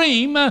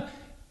extreme,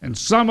 and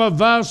some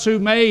of us who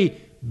may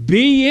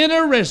be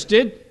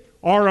interested,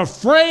 are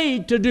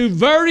afraid to do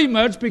very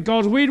much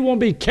because we don't want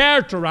to be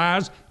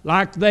characterized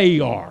like they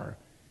are.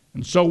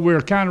 And so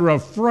we're kind of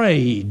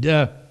afraid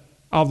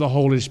of the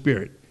Holy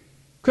Spirit.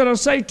 Could I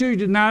say to you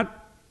tonight,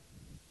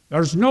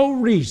 there's no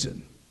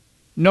reason,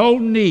 no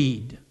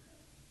need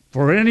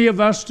for any of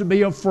us to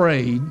be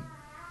afraid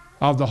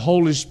of the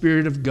Holy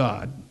Spirit of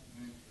God.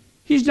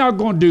 He's not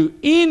going to do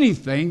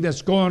anything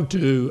that's going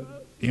to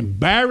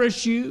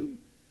embarrass you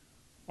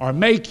or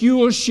make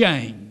you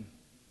ashamed.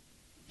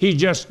 He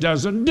just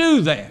doesn't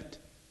do that.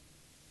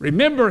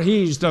 Remember,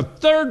 He's the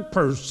third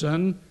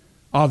person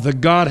of the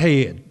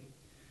Godhead.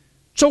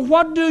 So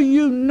what do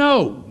you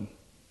know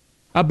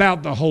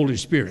about the Holy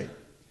Spirit?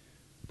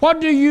 What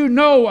do you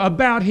know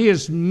about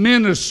His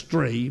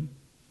ministry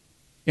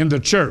in the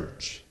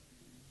church?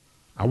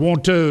 I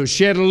want to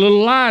shed a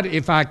little light,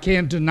 if I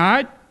can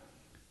tonight,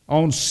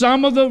 on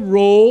some of the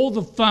role,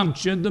 the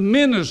function, the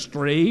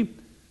ministry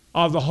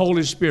of the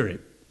Holy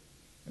Spirit.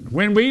 And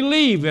when we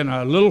leave in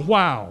a little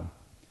while,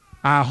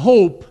 I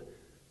hope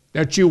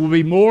that you will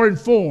be more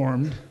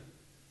informed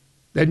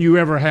than you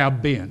ever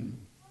have been.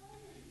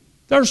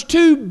 There's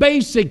two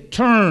basic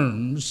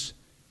terms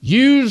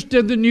used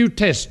in the New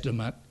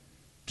Testament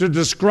to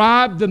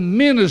describe the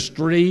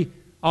ministry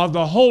of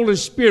the Holy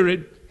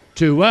Spirit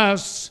to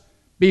us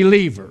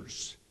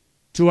believers,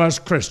 to us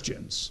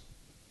Christians.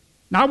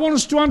 Now I want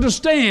us to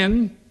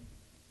understand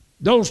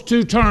those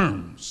two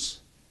terms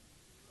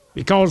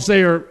because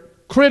they're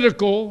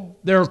critical,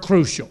 they're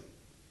crucial.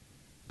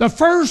 The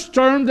first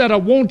term that I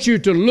want you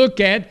to look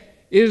at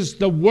is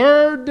the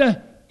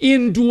word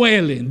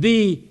indwelling,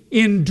 the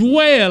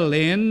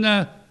indwelling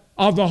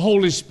of the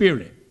Holy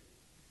Spirit.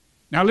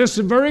 Now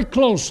listen very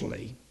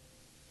closely.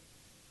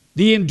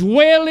 The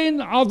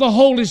indwelling of the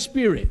Holy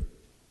Spirit.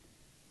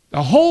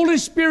 The Holy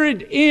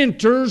Spirit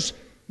enters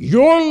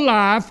your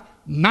life,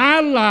 my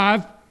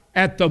life,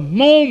 at the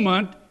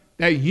moment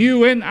that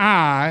you and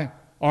I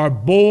are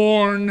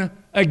born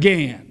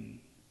again.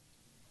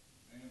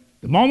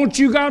 The moment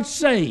you got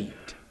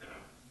saved,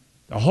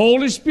 the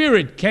Holy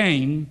Spirit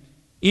came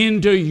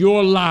into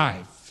your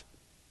life.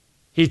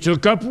 He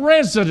took up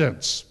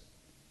residence.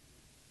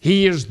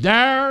 He is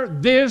there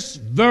this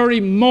very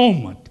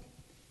moment.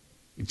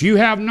 If you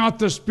have not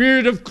the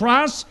Spirit of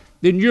Christ,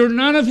 then you're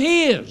none of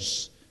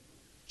His.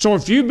 So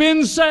if you've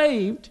been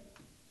saved,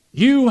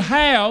 you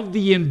have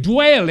the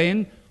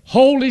indwelling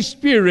Holy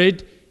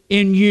Spirit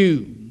in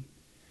you.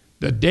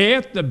 The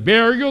death, the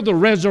burial, the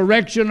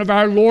resurrection of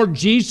our Lord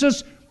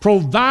Jesus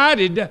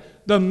provided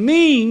the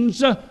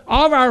means of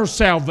our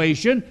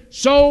salvation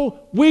so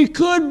we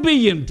could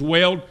be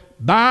indwelled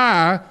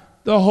by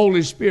the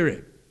Holy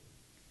Spirit.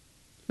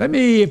 Let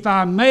me, if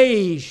I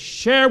may,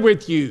 share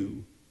with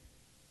you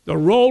the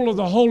role of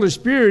the Holy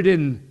Spirit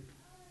in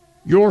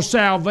your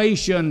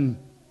salvation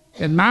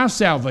and my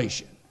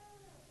salvation.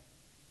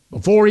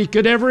 Before He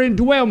could ever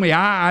indwell me,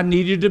 I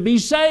needed to be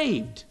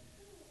saved.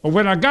 But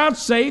when I got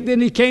saved,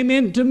 then He came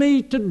into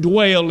me to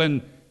dwell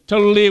and to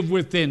live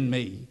within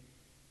me.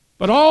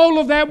 But all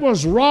of that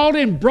was wrought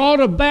and brought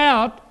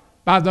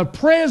about by the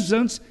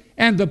presence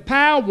and the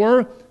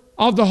power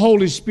of the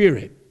Holy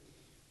Spirit.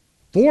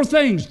 Four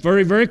things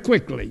very, very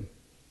quickly.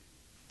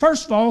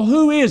 First of all,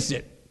 who is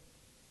it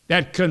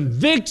that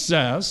convicts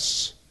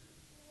us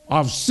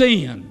of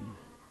sin?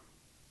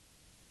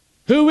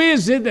 Who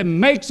is it that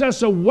makes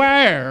us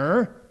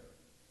aware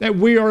that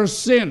we are a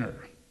sinner?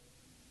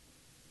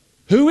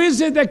 Who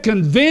is it that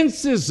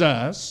convinces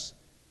us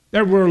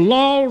that we're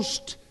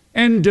lost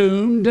and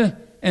doomed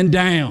and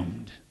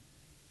damned?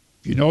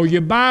 If you know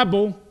your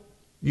Bible,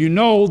 you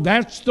know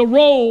that's the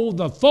role,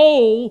 the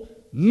full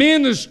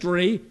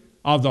ministry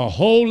of the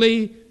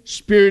Holy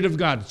Spirit of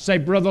God. Say,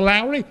 Brother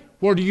Lowry,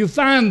 where do you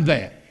find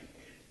that?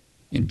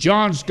 In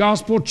John's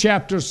Gospel,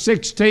 chapter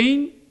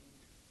 16,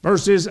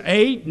 verses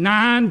 8,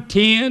 9,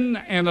 10,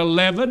 and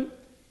 11,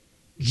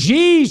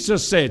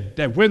 Jesus said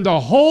that when the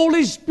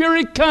Holy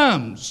Spirit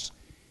comes,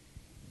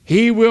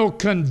 He will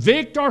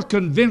convict or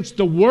convince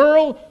the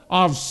world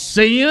of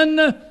sin,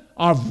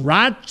 of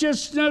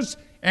righteousness,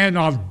 and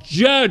of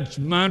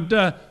judgment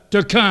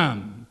to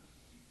come.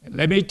 And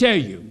let me tell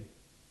you,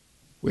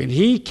 when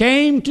He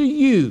came to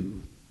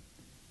you,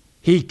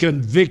 He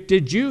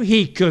convicted you,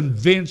 He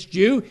convinced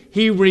you,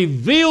 He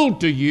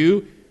revealed to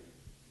you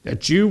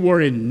that you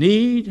were in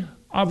need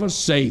of a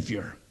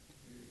Savior.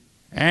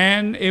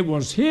 And it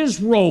was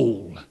His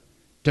role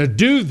to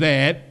do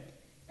that,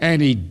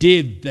 and He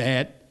did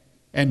that,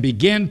 and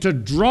began to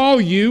draw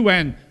you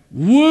and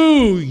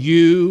woo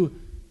you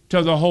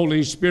to the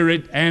Holy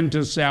Spirit and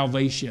to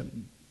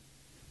salvation.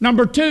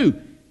 Number two,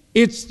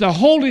 it's the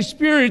Holy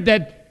Spirit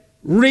that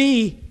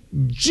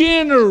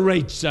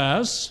regenerates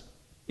us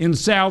in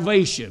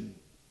salvation.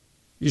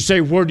 You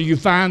say, where do you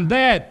find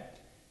that?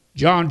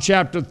 John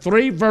chapter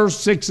 3, verse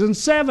 6 and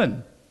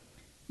 7.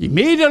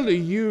 Immediately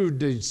you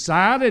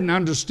decide and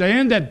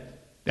understand that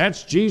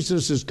that's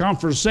Jesus'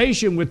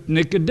 conversation with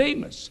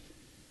Nicodemus.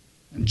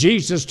 And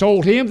Jesus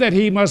told him that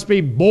he must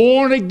be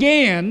born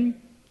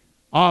again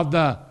of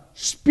the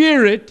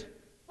Spirit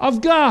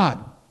of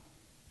God.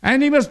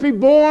 And he must be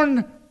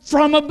born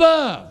from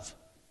above.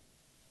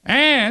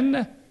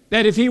 And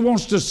that if he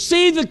wants to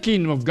see the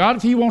kingdom of God,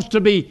 if he wants to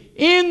be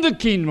in the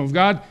kingdom of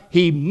God,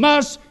 he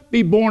must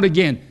be born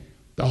again.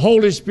 The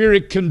Holy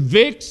Spirit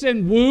convicts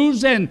and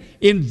woos and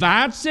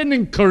invites and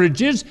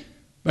encourages,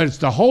 but it's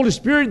the Holy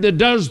Spirit that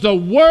does the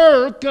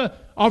work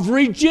of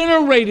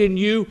regenerating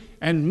you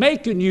and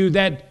making you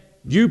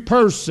that new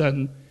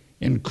person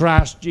in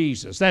Christ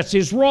Jesus. That's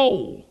his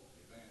role.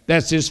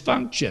 That's his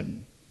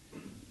function.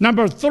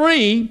 Number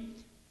 3,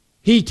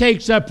 he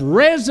takes up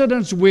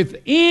residence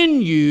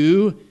within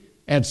you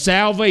at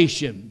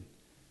salvation.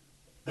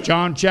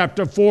 John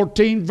chapter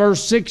 14,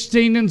 verse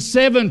 16 and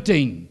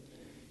 17.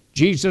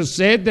 Jesus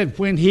said that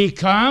when he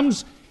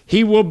comes,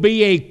 he will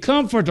be a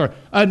comforter,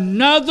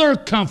 another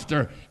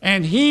comforter,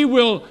 and he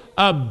will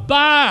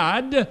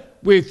abide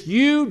with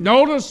you,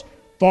 notice,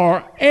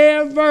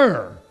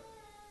 forever.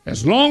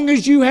 As long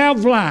as you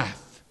have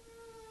life,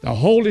 the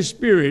Holy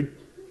Spirit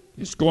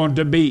is going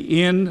to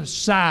be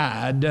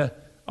inside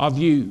of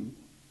you.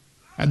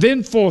 And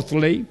then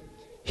fourthly,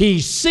 he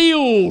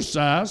seals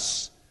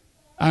us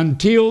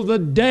until the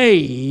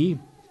day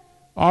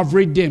of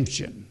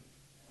redemption.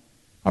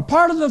 A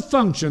part of the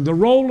function, the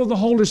role of the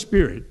Holy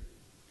Spirit,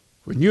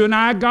 when you and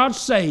I got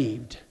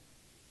saved,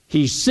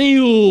 he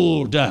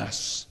sealed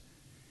us.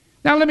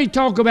 Now let me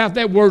talk about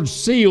that word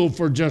seal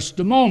for just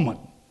a moment.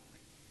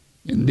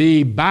 In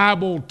the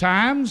Bible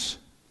times,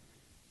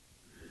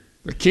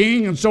 the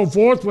king and so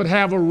forth would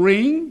have a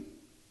ring,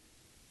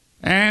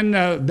 and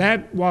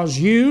that was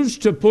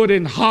used to put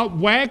in hot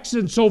wax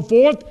and so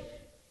forth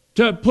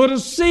to put a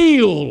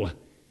seal.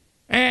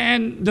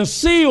 And the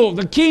seal,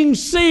 the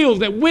king's seal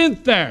that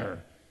went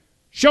there,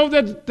 showed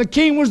that the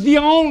king was the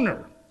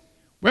owner.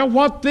 Well,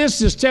 what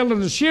this is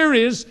telling us here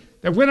is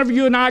that whenever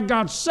you and I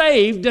got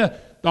saved,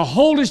 the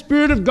Holy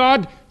Spirit of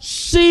God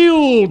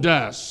sealed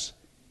us.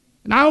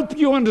 And I hope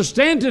you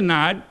understand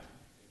tonight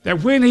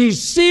that when he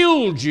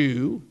sealed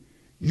you,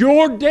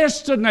 your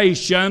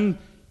destination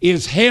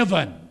is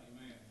heaven.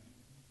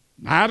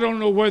 I don't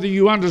know whether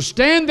you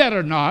understand that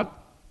or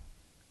not,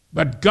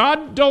 but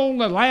God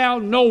don't allow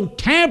no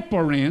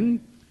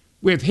tampering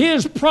with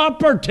his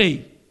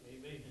property.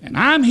 And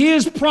I'm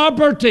his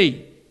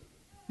property.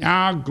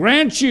 Now, I'll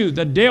grant you,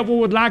 the devil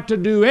would like to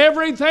do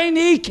everything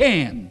he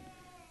can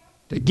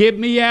to get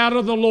me out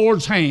of the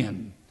Lord's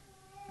hand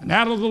and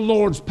out of the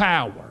Lord's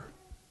power,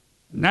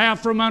 and out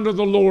from under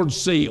the Lord's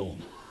seal.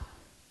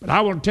 But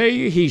I will tell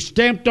you, he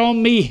stamped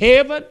on me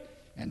heaven,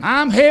 and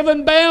I'm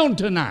heaven bound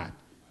tonight.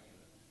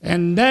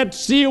 And that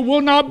seal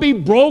will not be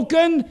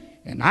broken,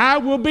 and I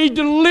will be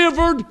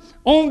delivered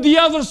on the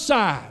other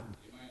side.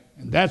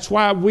 And that's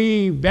why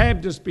we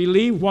Baptists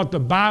believe what the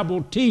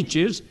Bible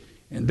teaches,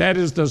 and that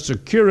is the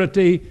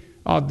security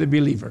of the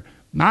believer.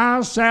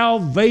 My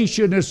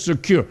salvation is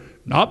secure,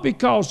 not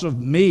because of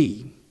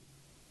me,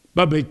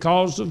 but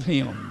because of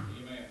him.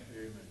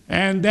 Amen.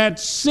 And that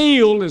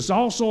seal is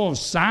also a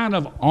sign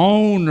of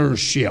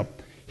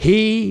ownership.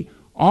 He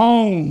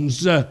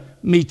owns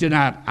me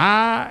tonight.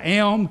 I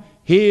am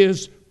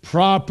his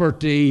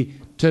property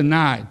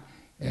tonight.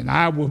 And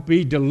I will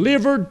be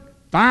delivered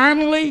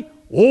finally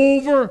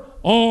over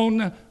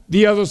on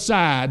the other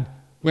side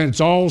when it's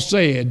all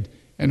said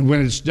and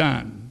when it's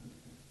done.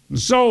 And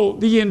so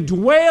the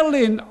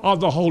indwelling of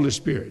the Holy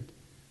Spirit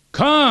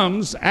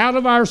comes out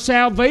of our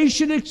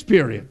salvation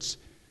experience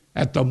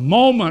at the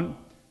moment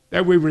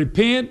that we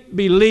repent,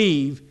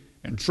 believe,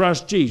 and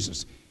trust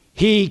Jesus.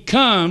 He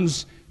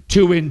comes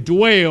to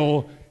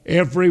indwell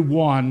every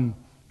one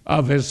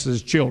of us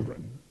as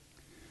children.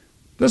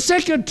 The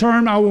second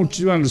term I want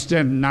you to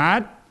understand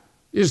tonight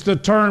is the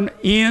term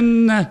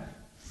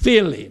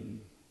infilling.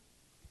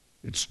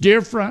 It's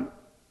different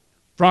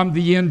from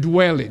the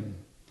indwelling.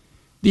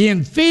 The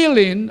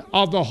infilling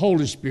of the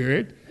Holy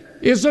Spirit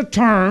is a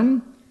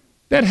term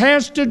that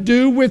has to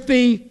do with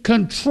the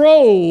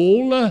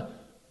control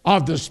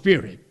of the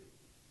Spirit.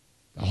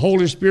 The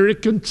Holy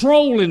Spirit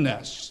controlling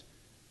us.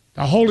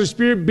 The Holy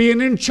Spirit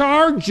being in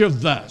charge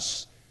of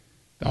us.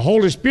 The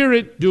Holy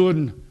Spirit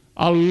doing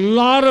a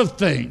lot of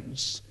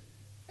things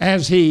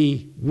as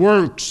he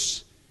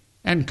works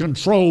and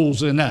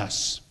controls in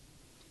us.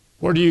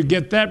 Where do you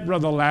get that,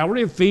 Brother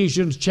Lowry?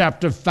 Ephesians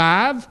chapter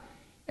 5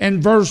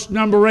 and verse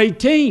number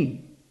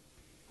 18.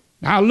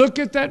 Now look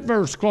at that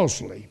verse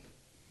closely.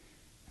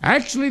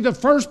 Actually, the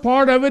first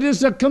part of it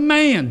is a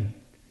command.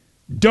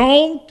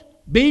 Don't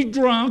be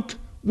drunk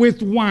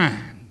with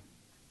wine.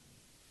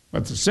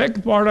 But the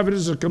second part of it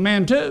is a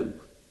command too.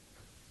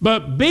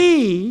 But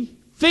be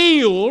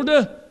filled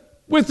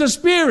with the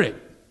Spirit.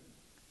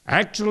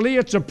 Actually,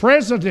 it's a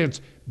present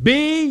tense.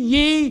 Be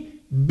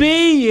ye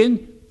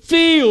being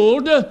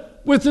filled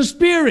with the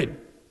Spirit. In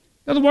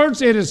other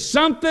words, it is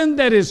something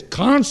that is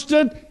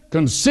constant,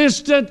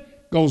 consistent,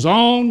 goes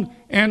on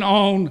and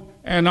on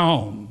and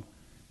on.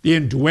 The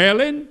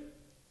indwelling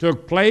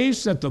took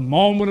place at the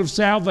moment of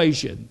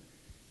salvation.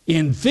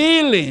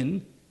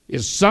 Infilling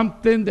is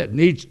something that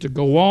needs to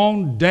go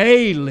on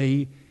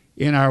daily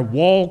in our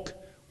walk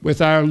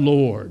with our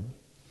Lord.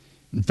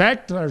 In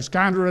fact, there's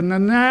kind of an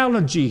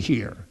analogy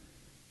here.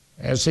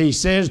 as he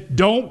says,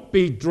 don't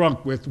be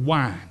drunk with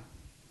wine.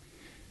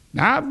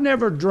 Now, I've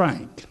never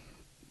drank.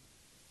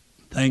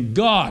 Thank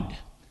God.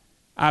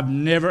 I've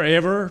never,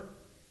 ever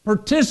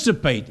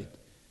participated,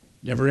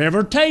 never,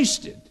 ever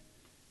tasted,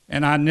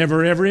 and I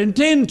never, ever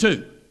intend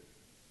to.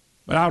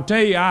 But I'll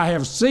tell you, I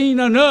have seen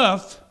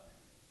enough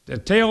to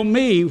tell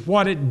me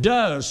what it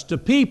does to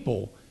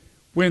people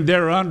when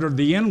they're under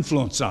the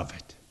influence of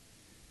it.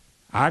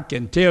 I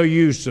can tell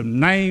you some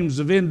names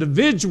of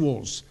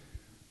individuals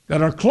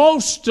that are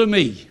close to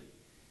me,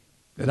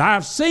 that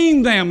I've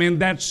seen them in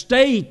that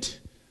state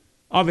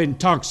of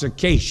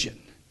intoxication.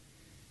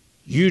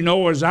 You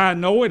know, as I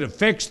know, it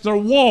affects their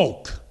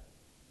walk.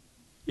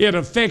 It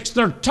affects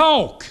their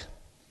talk.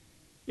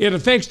 It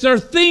affects their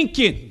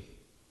thinking.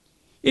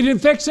 It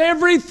affects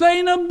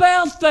everything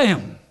about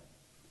them.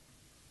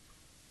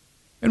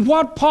 And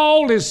what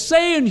Paul is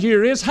saying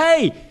here is,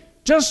 hey,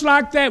 just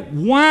like that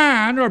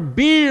wine or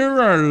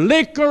beer or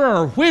liquor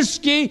or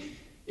whiskey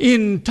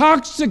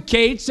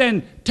intoxicates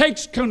and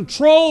takes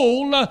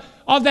control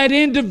of that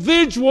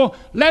individual,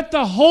 let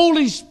the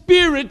Holy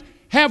Spirit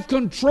have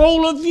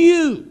control of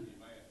you.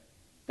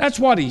 That's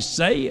what he's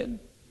saying.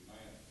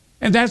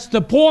 And that's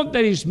the point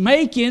that he's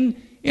making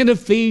in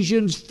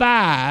Ephesians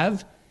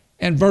 5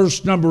 and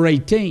verse number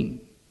 18.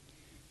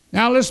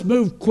 Now let's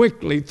move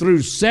quickly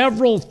through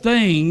several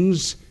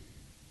things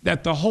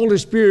that the Holy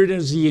Spirit,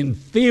 as he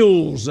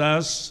infills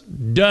us,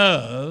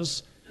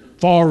 does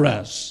for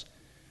us.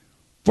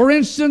 For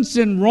instance,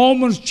 in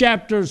Romans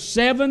chapter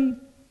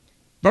 7,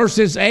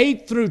 verses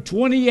 8 through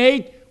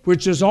 28,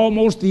 which is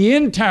almost the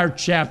entire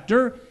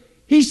chapter,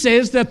 he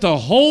says that the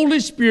Holy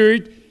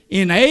Spirit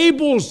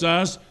enables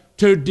us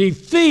to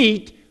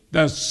defeat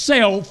the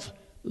self-life.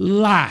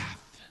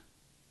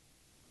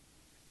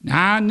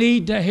 Now, I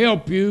need to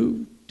help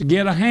you to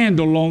get a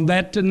handle on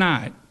that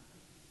tonight,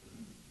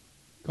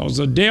 because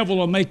the devil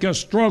will make us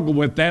struggle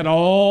with that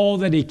all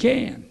that he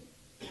can.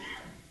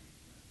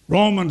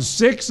 Romans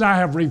 6, I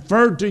have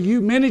referred to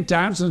you many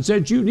times and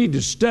said you need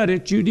to study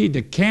it, you need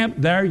to camp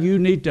there, you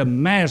need to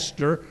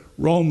master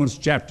Romans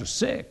chapter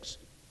 6.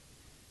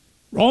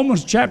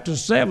 Romans chapter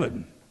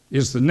 7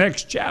 is the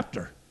next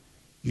chapter.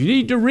 You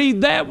need to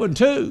read that one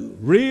too,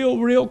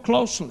 real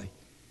closely.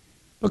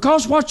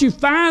 Because what you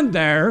find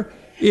there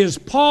is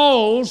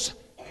Paul's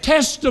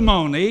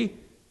testimony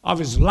of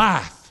his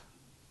life.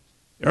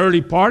 The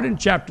early part in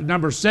chapter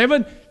number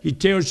 7, he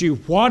tells you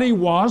what he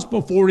was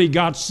before he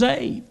got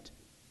saved.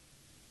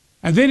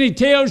 And then he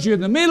tells you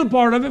in the middle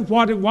part of it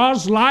what it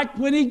was like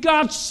when he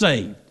got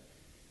saved.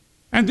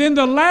 And then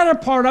the latter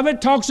part of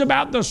it talks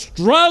about the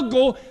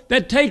struggle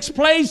that takes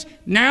place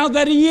now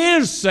that he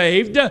is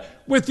saved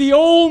with the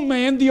old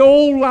man, the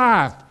old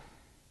life.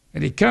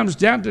 And he comes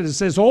down to it and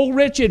says, "O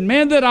wretched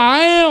man that I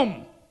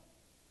am,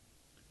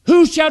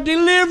 who shall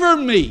deliver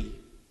me?"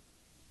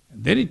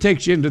 And then he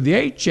takes you into the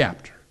 8th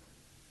chapter,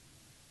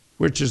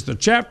 which is the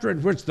chapter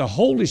in which the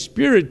Holy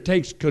Spirit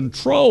takes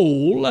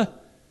control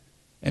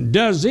and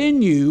does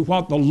in you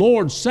what the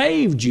Lord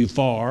saved you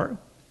for,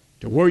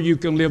 to where you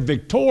can live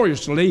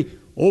victoriously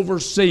over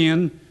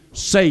sin,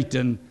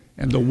 Satan,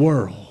 and the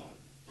world.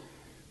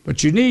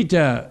 But you need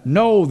to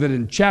know that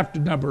in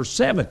chapter number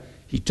 7,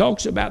 he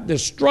talks about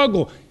this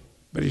struggle,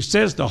 but he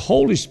says the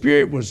Holy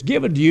Spirit was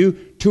given to you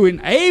to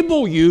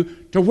enable you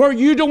to where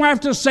you don't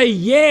have to say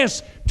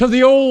yes to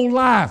the old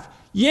life,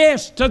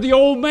 yes to the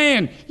old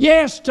man,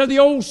 yes to the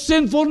old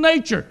sinful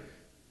nature.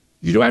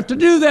 You don't have to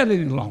do that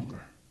any longer.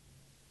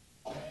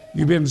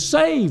 You've been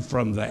saved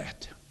from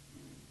that.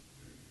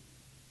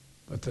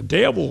 But the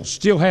devil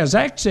still has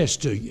access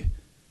to you.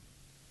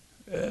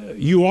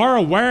 You are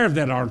aware of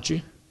that, aren't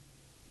you?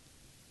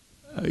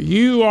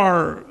 You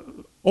are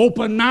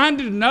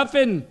open-minded enough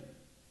and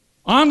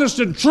honest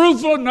and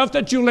truthful enough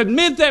that you'll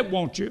admit that,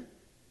 won't you?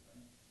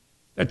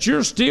 That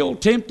you're still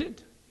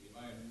tempted.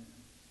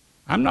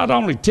 I'm not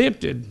only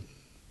tempted,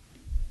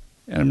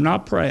 and I'm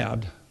not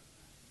proud,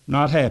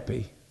 not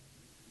happy.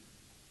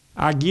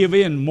 I give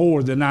in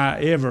more than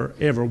I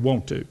ever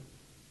want to.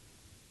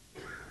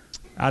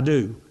 I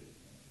do.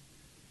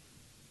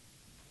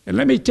 And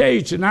let me tell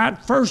you tonight,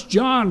 1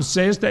 John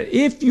says that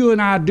if you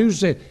and I do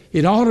sin,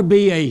 it ought to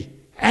be an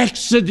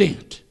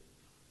accident.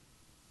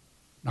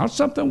 Not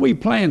something we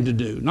plan to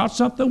do, not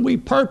something we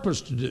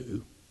purpose to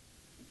do.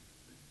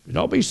 It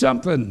ought to be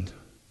something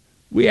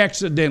we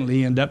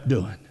accidentally end up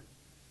doing.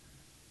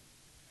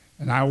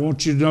 And I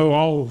want you to know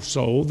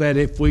also that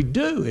if we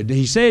do, and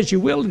he says you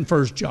will in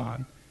 1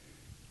 John,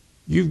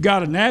 you've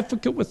got an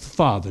advocate with the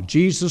Father,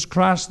 Jesus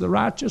Christ, the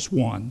righteous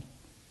one.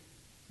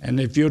 And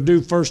if you'll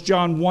do 1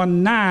 John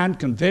 1:9,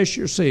 confess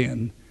your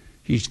sin,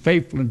 he's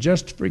faithful and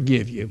just to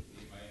forgive you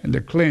and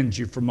to cleanse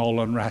you from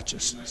all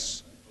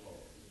unrighteousness.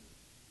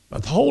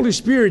 But the Holy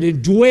Spirit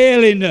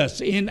indwelling us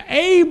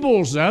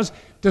enables us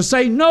to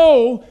say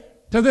no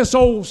to this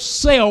old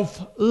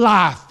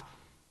self-life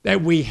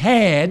that we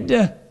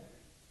had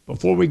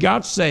before we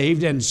got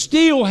saved and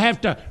still have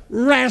to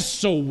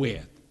wrestle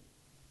with.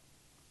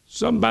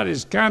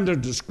 Somebody's kind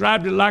of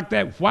described it like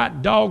that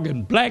white dog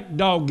and black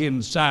dog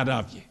inside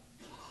of you.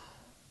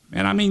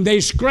 And I mean, they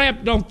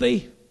scrap, don't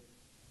they?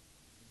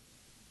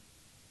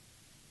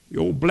 The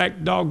old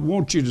black dog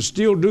wants you to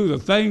still do the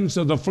things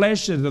of the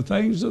flesh and the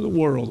things of the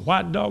world. The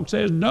white dog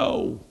says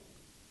no.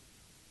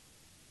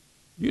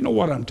 You know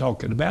what I'm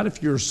talking about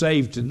if you're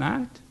saved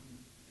tonight.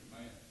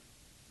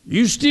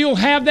 You still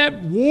have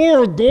that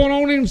war going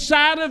on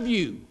inside of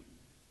you.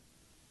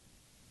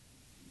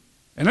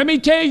 And let me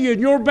tell you, in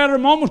your better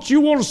moments,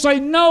 you want to say,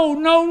 no,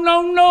 no,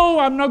 no, no,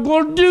 I'm not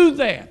going to do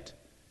that.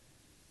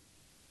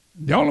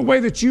 The only way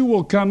that you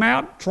will come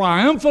out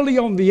triumphantly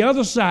on the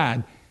other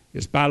side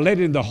is by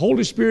letting the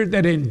Holy Spirit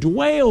that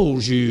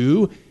indwells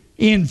you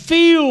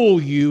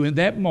infill you in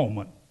that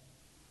moment.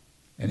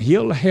 And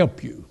He'll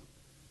help you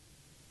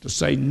to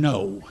say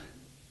no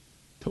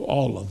to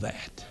all of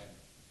that.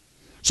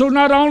 So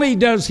not only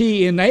does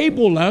He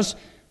enable us,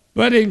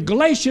 but in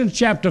Galatians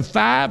chapter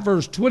 5,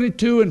 verse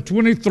 22 and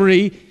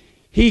 23,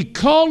 He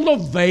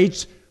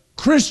cultivates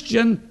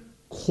Christian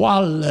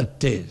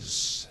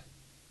qualities.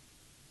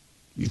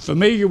 You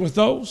familiar with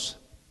those?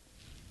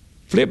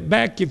 Flip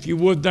back, if you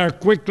would, there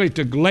quickly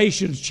to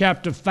Galatians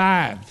chapter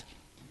 5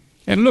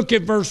 and look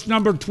at verse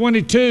number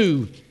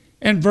 22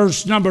 and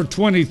verse number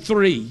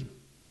 23.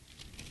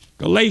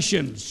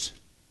 Galatians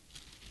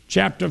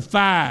chapter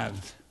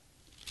 5,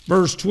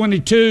 verse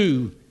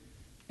 22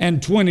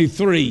 and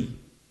 23.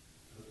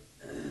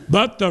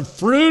 But the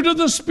fruit of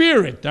the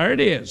Spirit, there it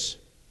is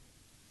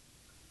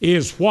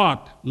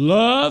what?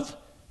 Love,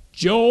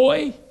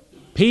 joy,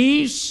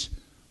 peace,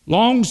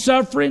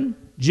 long-suffering,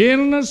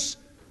 gentleness,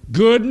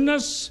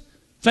 goodness,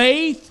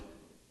 faith,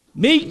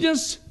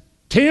 meekness,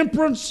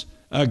 temperance.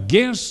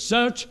 Against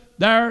such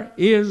there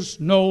is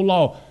no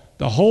law.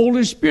 The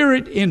Holy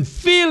Spirit, in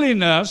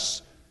filling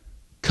us,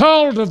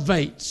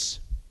 cultivates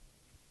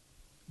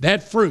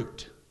that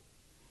fruit,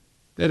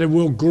 that it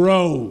will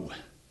grow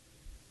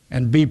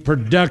and be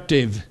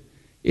productive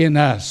in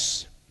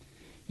us.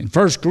 In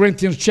 1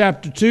 Corinthians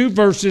chapter 2,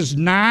 verses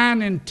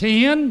 9 and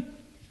 10,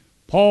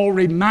 Paul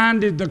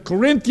reminded the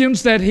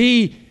Corinthians that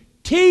he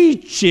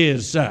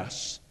teaches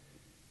us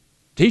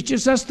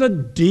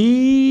the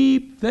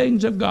deep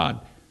things of God.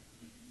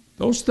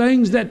 Those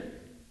things that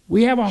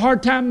we have a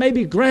hard time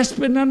maybe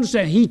grasping and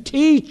understanding. He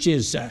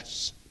teaches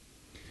us.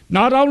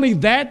 Not only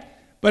that,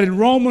 but in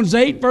Romans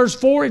 8, verse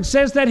 4, it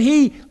says that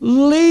He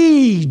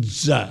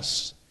leads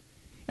us.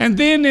 And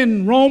then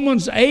in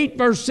Romans 8,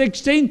 verse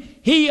 16,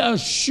 He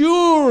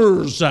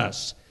assures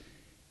us.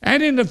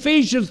 And in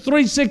Ephesians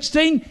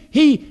 3:16,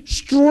 He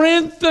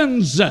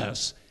strengthens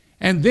us.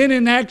 And then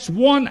in Acts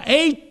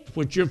 1:8,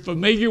 which you're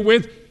familiar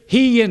with,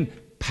 He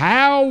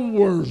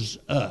empowers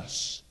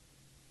us.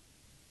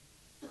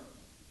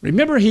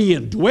 Remember, He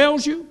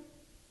indwells you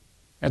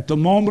at the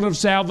moment of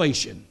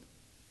salvation.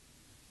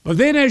 But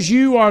then as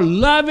you are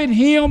loving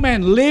Him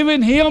and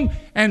living Him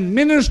and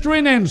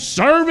ministering and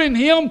serving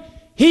Him,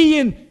 He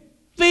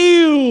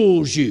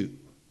infills you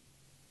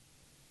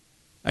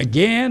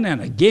again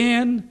and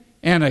again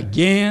and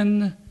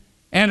again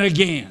and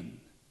again.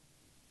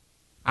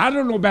 I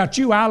don't know about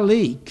you, I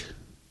leak.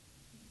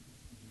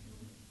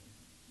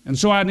 And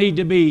so I need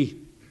to be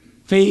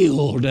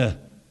filled.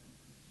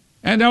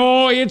 And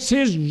oh, it's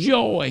His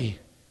joy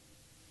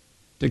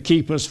to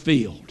keep us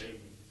filled.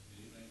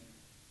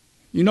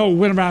 You know,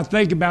 whenever I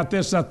think about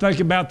this, I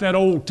think about that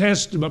Old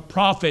Testament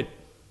prophet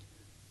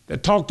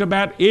that talked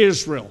about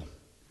Israel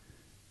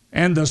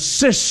and the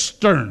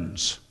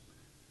cisterns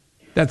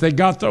that they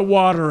got their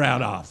water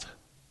out of.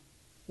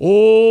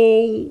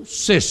 Old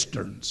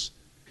cisterns.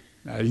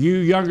 Now, you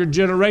younger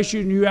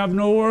generation, you have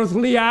no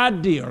earthly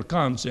idea or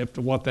concept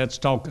of what that's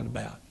talking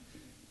about.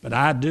 But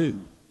I do.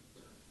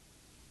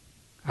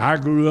 I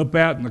grew up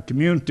out in a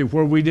community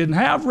where we didn't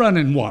have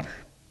running water.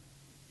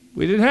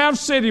 We didn't have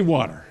city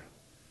water.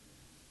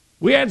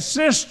 We had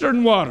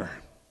cistern water.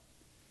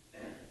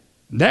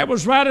 And that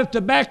was right at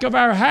the back of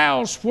our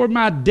house where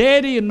my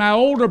daddy and my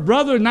older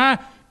brother and I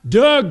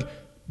dug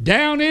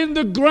down in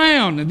the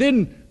ground and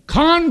then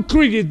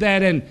concreted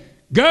that and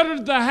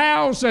gutted the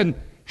house and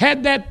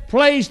had that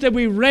place that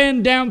we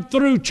ran down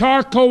through,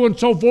 charcoal and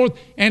so forth,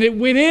 and it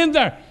went in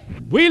there.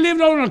 We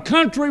lived on a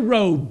country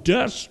road,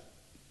 dust.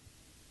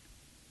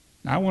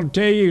 I want to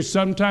tell you,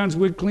 sometimes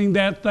we'd clean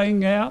that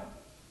thing out.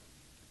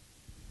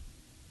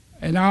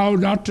 And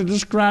not to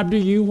describe to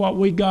you what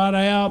we got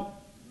out.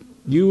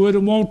 You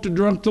wouldn't want to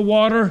drink the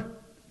water.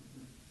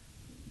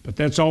 But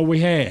that's all we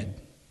had.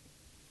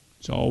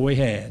 That's all we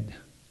had.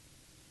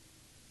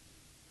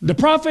 The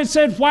prophet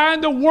said, why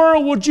in the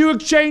world would you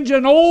exchange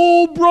an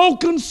old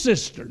broken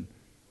cistern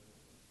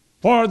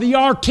for the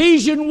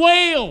artesian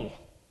well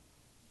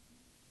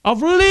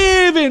of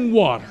living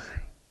water?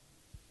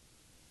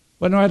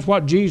 Well, no, that's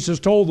what Jesus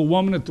told the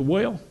woman at the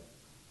well.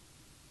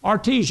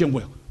 Artesian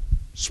well.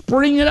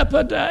 Springing up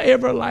into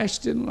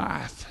everlasting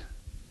life.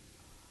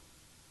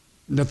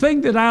 And the thing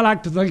that I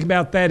like to think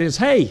about that is,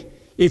 hey,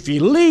 if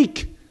you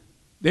leak,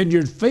 then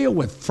you're filled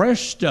with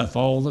fresh stuff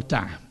all the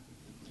time.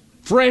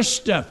 Fresh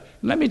stuff.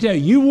 Let me tell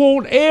you, you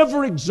won't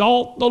ever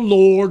exalt the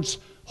Lord's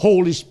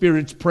Holy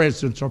Spirit's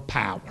presence or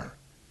power.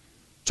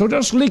 So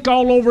just leak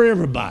all over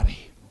everybody.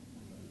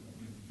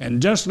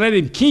 And just let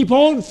Him keep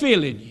on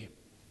filling you,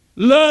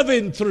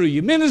 loving through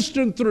you,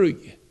 ministering through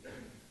you.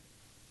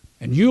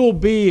 And you'll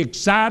be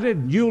excited,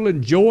 and you'll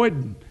enjoy it,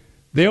 and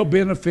they'll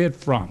benefit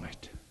from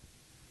it.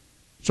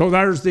 So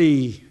there's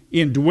the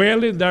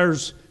indwelling,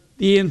 there's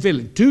the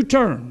infilling. Two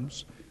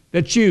terms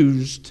that's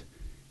used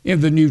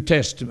in the New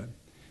Testament.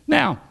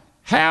 Now,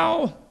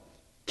 how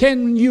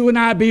can you and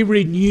I be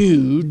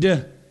renewed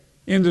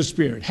in the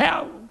Spirit?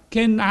 How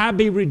can I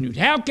be renewed?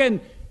 How can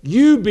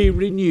you be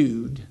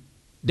renewed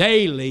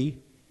daily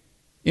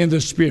in the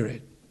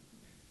Spirit?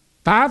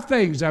 5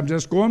 things. I'm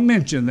just going to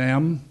mention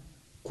them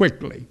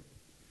quickly.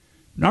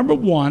 Number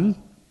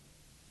 1,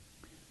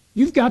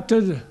 you've got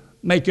to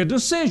make a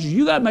decision.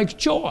 You've got to make a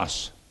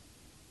choice.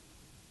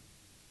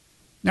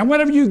 Now,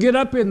 whenever you get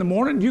up in the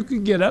morning, you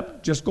can get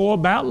up, just go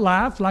about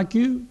life like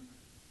you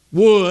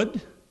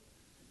would.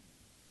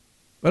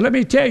 But let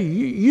me tell you,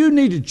 you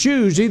need to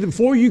choose either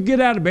before you get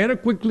out of bed or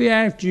quickly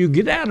after you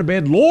get out of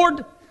bed.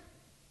 Lord,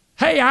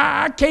 hey,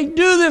 I can't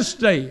do this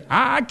today.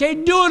 I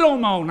can't do it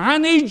on my own. I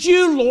need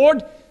you,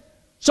 Lord.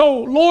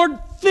 So, Lord,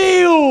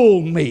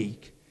 fill me.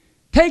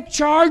 Take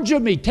charge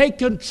of me. Take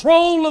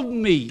control of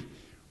me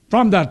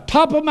from the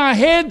top of my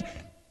head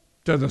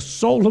to the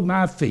sole of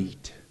my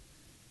feet.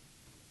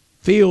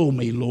 Fill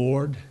me,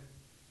 Lord,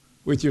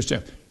 with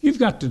yourself. You've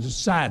got to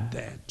decide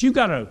that. You've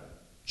got to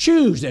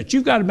choose that.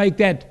 You've got to make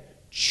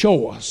that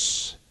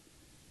choice.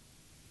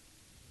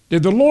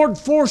 Did the Lord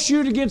force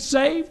you to get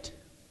saved?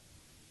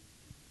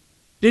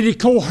 Did He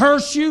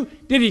coerce you?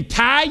 Did He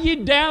tie you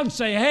down and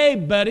say, hey,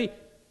 buddy?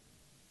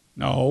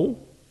 No.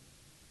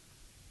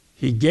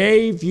 He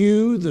gave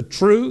you the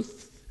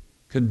truth,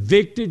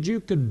 convicted you,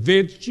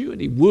 convinced you, and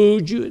He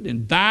wooed you and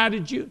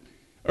invited you,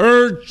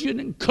 urged you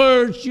and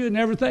encouraged you and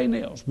everything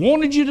else.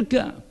 Wanted you to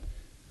come.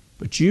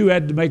 But you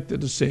had to make the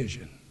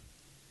decision.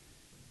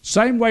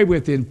 Same way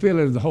with the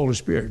infilling of the Holy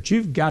Spirit.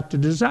 You've got to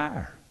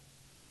desire.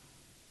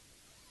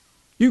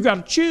 You've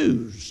got to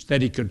choose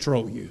that He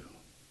control you,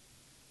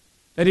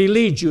 that He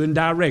leads you and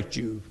direct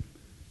you,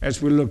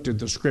 as we looked at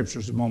the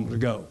Scriptures a moment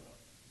ago.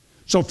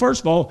 So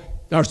first of all,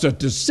 there's a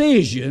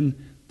decision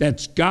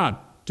that's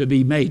got to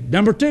be made.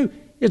 Number 2,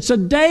 it's a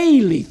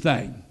daily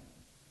thing.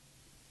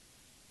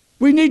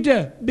 We need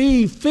to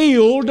be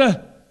filled,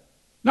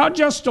 not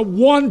just a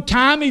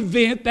one-time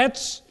event.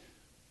 That's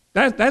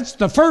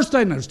the first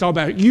thing let's talk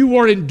about. You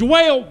were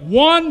indwelt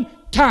one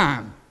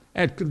time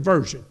at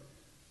conversion.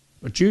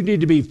 But you need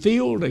to be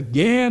filled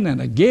again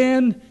and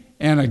again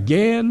and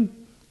again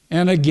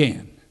and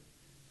again.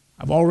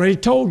 I've already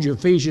told you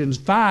Ephesians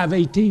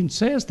 5:18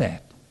 says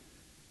that.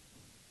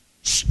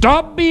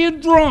 Stop being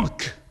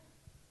drunk,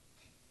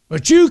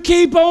 but you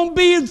keep on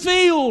being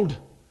filled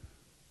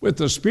with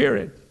the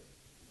Spirit.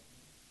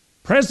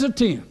 Present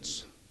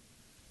tense,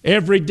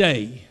 every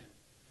day,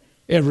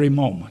 every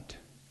moment.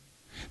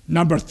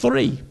 Number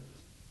 3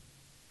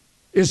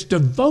 is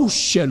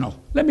devotional.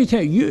 Let me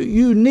tell you,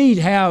 you need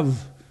to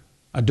have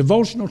a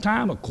devotional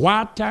time, a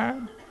quiet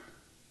time,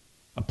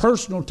 a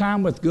personal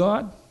time with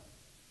God,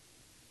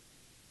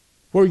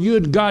 where you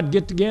and God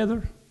get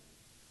together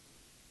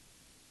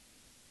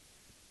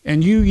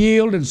and you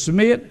yield and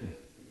submit,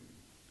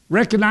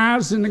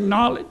 recognize and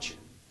acknowledge.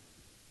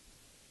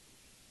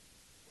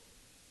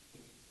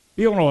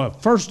 Be on a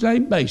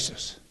first-name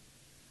basis.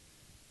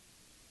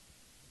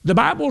 The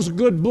Bible's a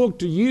good book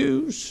to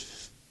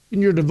use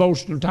in your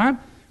devotional time,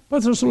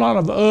 but there's a lot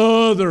of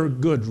other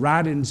good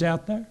writings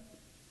out there.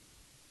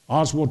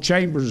 Oswald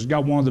Chambers has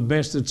got one of the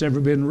best that's ever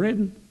been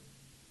written.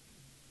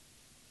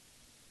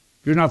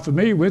 If you're not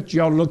familiar with it,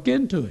 you ought to look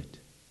into it.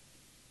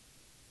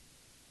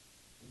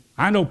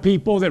 I know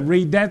people that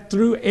read that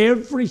through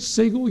every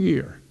single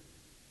year,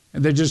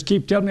 and they just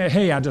keep telling me,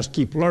 hey, I just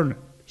keep learning.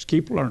 Just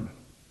keep learning.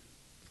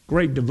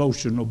 Great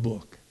devotional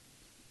book.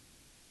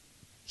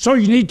 So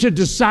you need to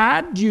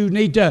decide. You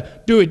need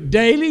to do it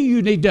daily.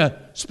 You need to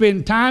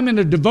spend time in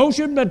a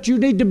devotion, but you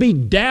need to be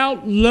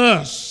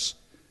doubtless.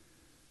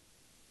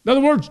 In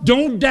other words,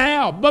 don't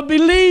doubt, but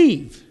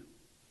believe.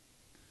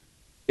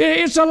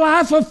 It's a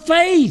life of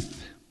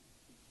faith.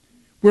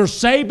 We're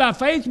saved by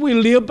faith, we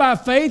live by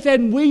faith,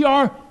 and we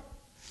are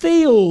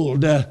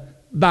filled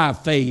by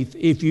faith,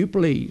 if you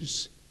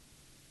please.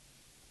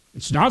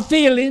 It's not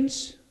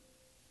feelings,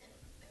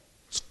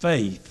 it's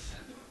faith.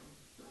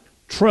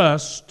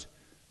 Trust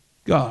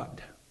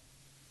God.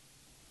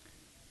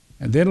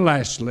 And then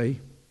lastly,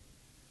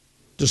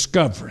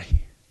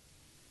 discovery.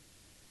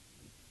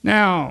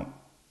 Now,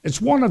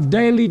 it's one of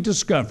daily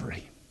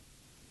discovery.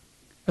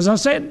 As I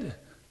said,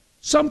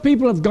 some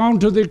people have gone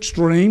to the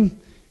extreme,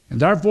 and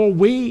therefore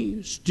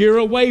we steer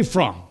away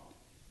from.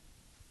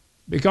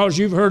 Because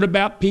you've heard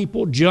about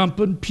people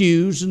jumping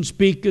pews and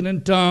speaking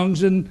in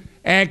tongues and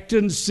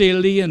acting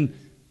silly and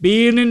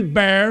being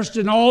embarrassed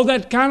and all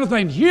that kind of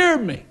thing. Hear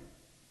me.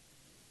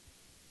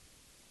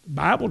 The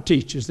Bible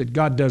teaches that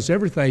God does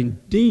everything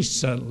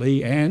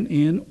decently and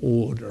in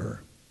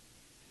order.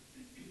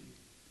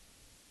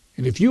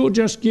 And if you'll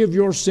just give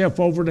yourself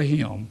over to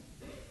Him,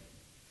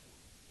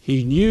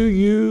 He knew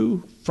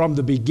you from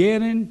the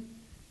beginning.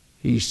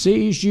 He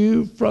sees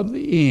you from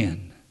the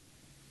end.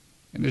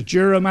 And as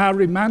Jeremiah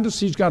reminds us,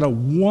 he's got a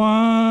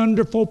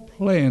wonderful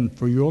plan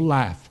for your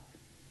life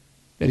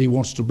that he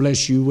wants to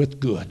bless you with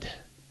good.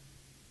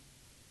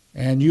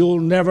 And you'll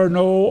never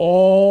know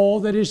all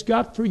that he's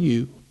got for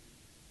you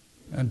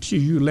until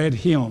you let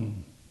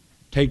him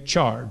take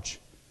charge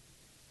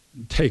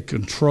and take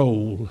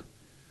control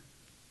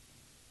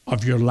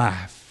of your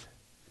life.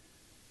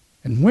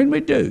 And when we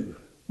do,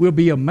 we'll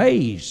be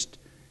amazed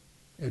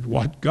at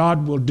what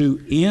God will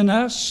do in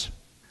us,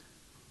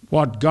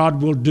 what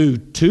God will do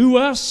to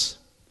us,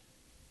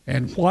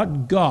 and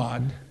what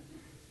God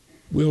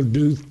will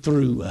do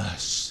through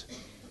us.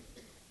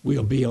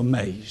 We'll be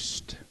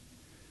amazed.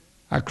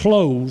 I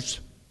close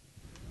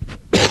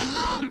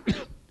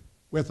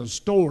with a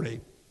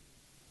story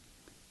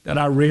that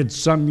I read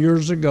some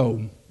years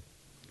ago.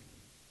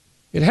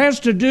 It has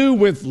to do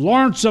with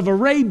Lawrence of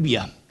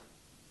Arabia.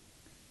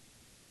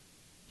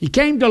 He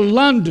came to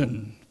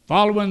London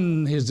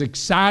following his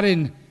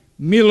exciting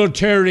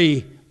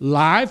military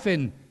life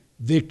and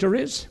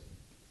victories.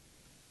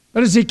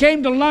 But as he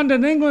came to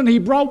London, England, he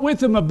brought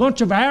with him a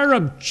bunch of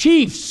Arab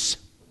chiefs.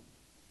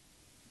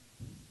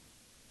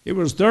 It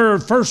was their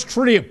first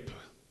trip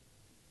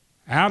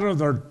out of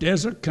their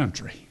desert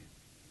country.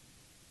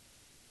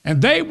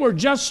 And they were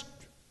just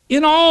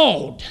in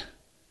awe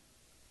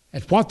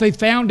at what they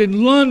found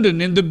in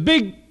London, in the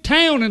big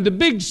town, in the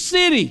big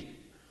city,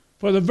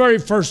 for the very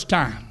first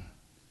time.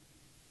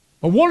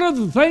 But one of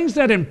the things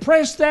that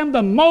impressed them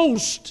the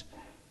most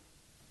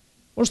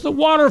was the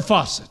water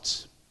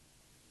faucets.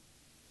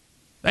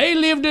 They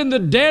lived in the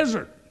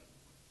desert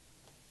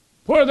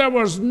where there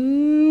was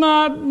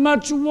not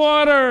much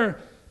water.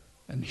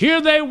 And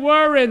here they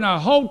were in a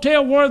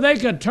hotel where they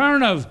could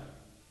turn a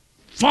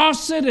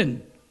faucet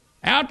and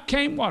out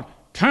came water.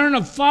 Turn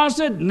a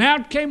faucet and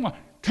out came water.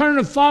 Turn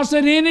a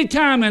faucet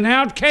anytime and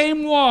out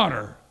came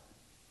water.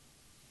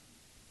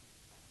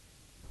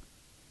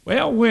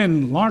 Well,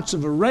 when Lawrence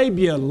of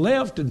Arabia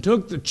left and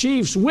took the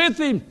chiefs with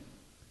him,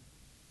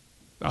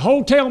 the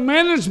hotel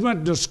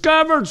management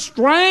discovered,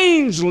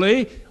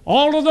 strangely,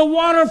 all of the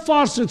water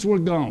faucets were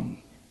gone.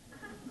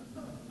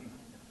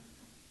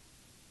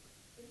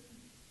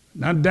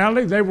 And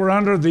undoubtedly, they were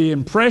under the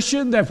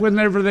impression that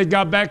whenever they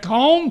got back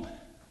home,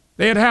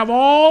 they'd have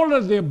all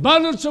of the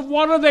abundance of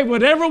water they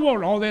would ever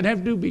want. All they'd have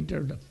to do would be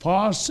turn the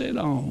faucet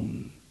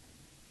on.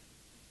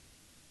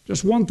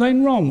 Just one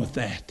thing wrong with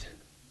that.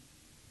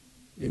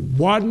 It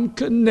wasn't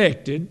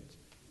connected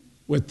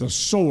with the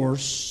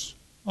source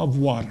of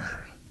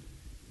water.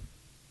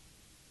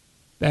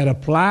 That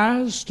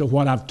applies to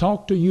what I've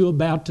talked to you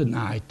about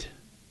tonight.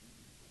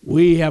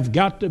 We have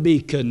got to be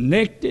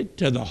connected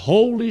to the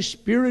Holy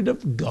Spirit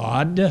of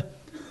God,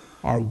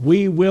 or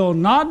we will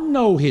not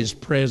know His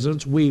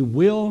presence, we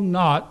will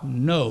not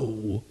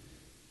know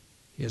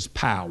His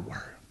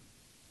power.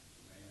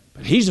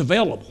 But He's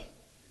available,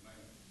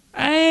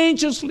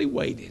 anxiously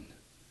waiting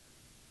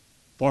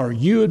for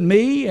you and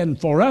me and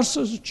for us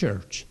as a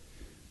church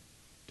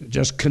to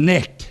just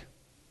connect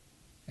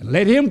and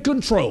let Him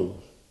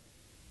control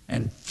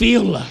and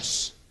fill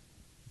us,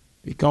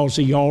 because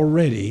He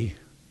already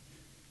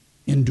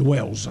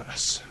indwells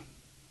us.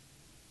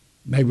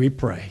 May we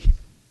pray.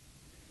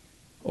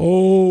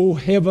 Oh,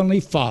 Heavenly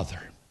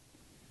Father,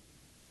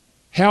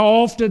 how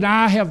often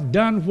I have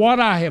done what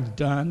I have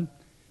done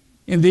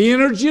in the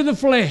energy of the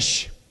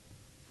flesh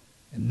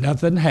and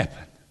nothing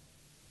happened.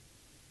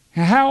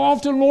 And how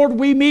often, Lord,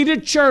 we meet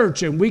at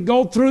church and we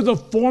go through the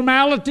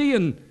formality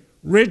and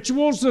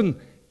rituals and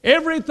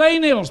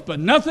everything else, but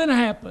nothing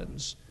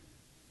happens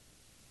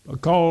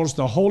because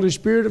the Holy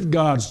Spirit of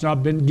God's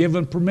not been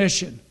given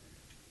permission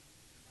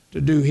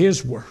to do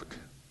His work.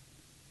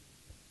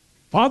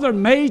 Father,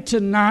 may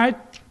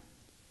tonight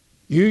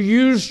you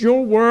use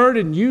your word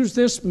and use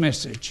this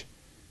message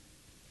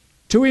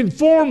to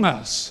inform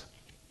us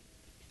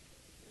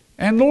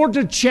and, Lord,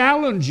 to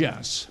challenge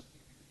us.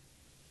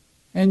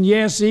 And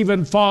yes,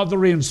 even,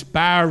 Father,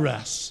 inspire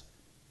us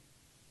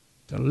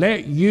to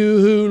let you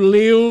who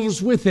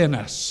lives within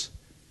us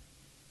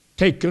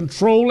take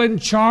control and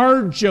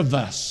charge of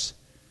us,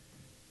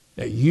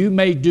 that you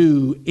may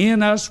do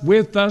in us,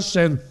 with us,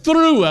 and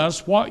through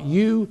us what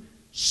you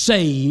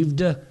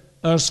saved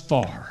us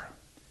for.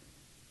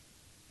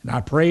 And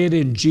I pray it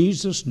in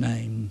Jesus'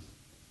 name,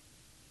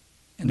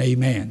 and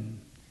amen.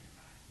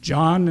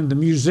 John and the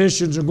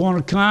musicians are going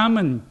to come,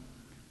 and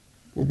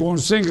we're going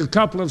to sing a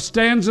couple of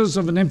stanzas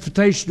of an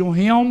invitational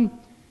hymn.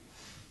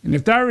 And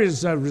if there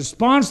is a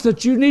response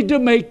that you need to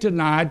make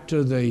tonight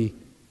to the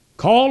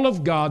call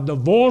of God, the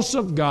voice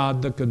of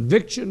God, the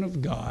conviction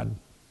of God,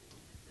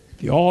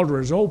 the altar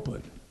is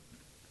open.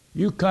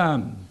 You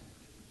come.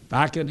 If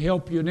I can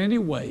help you in any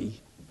way,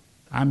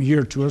 I'm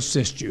here to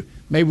assist you.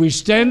 May we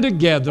stand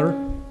together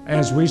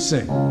as we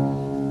sing.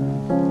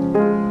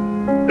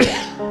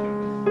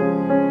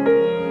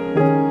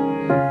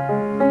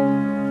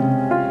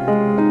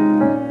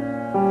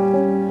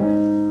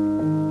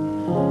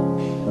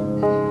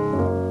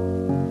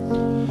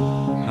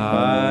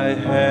 I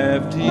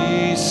have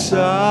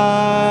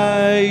decided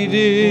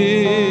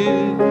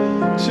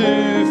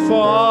to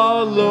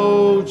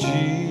follow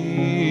Jesus.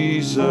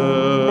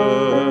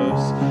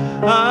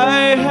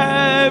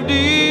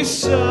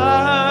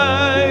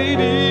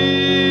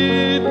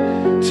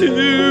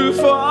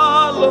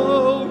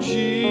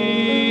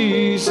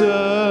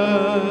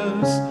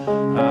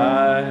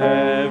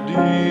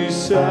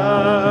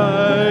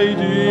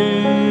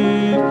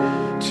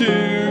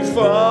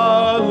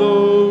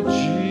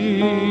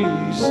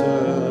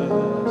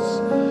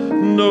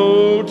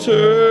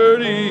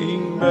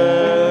 turning back,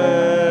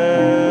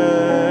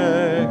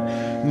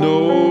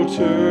 no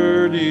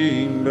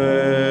turning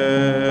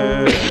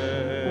back.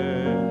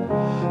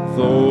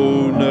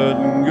 Though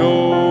nothing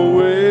go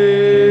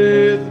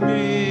with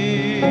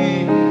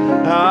me,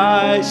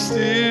 I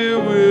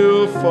still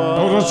will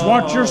follow. Oh, that's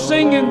what you're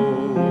singing.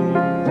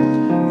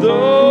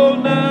 Though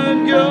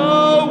none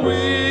go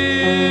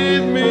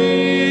with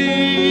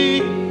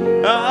me,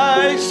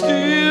 I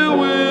still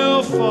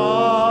will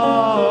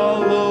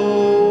follow.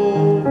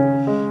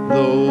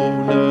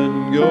 Though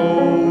none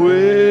go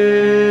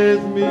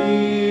with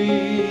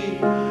me,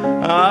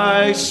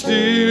 I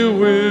still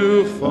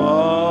will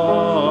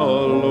follow.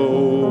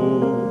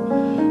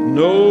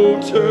 No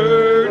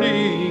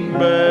turning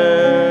back,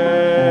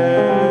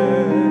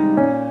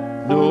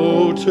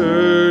 no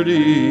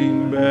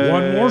turning back.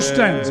 One more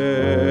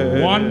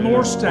stanza. One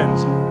more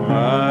stanza.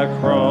 My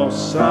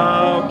cross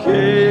I'll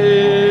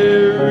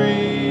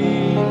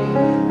carry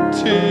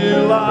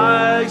till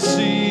I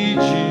see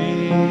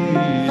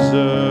Jesus.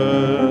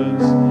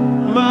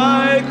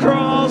 My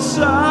cross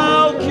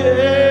I'll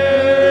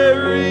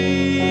carry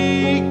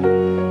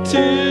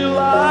till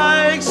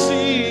I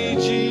see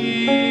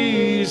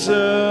Jesus.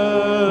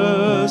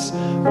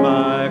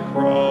 My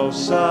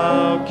cross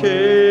I'll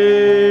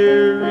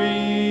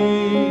carry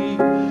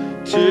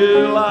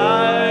till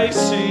I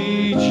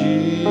see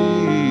Jesus.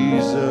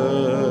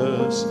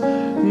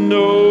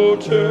 No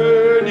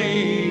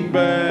turning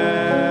back,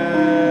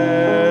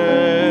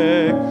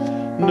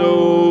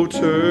 no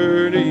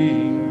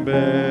turning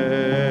back.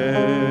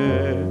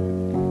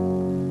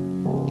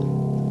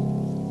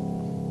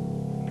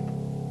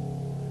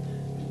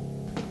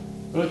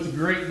 Well, it's a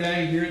great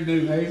day here in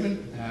New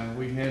Haven.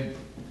 We had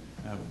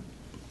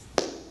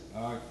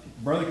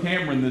Brother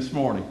Cameron this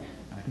morning.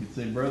 I can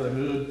see Brother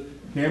Hood.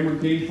 Cameron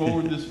came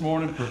forward this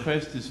morning,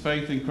 professed his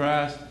faith in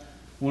Christ,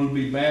 wanted to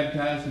be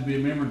baptized and be a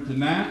member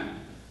tonight.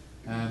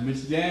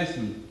 Miss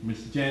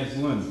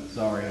Jaslyn,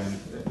 sorry, honey.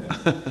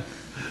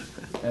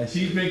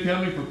 She's been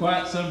coming for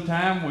quite some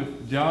time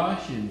with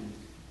Josh,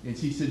 and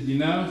she said,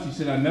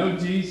 I know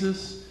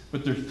Jesus,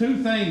 but there's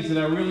two things that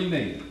I really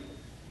need.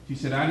 She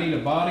said, I need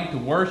a body to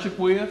worship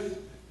with,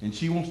 and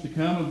she wants to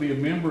come and be a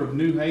member of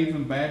New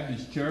Haven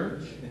Baptist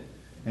Church.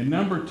 And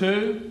number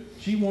two,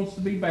 she wants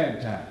to be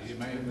baptized.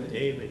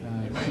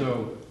 Amen.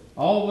 So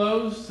all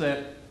those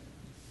that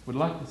would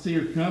like to see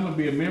her come and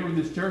be a member of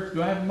this church,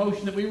 do I have a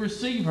motion that we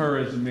receive her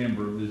as a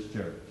member of this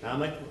church? I'll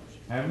make a motion.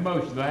 I have a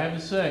motion. Do I have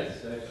a second?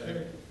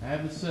 Second. I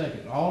have a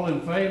second. All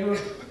in favor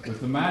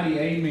with the mighty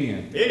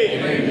amen.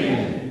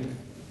 Amen.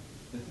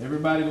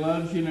 Everybody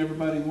loves you and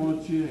everybody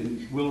wants you,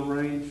 and we'll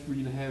arrange for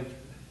you to have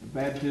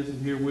baptism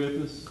here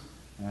with us.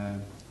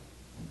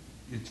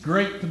 It's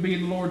great to be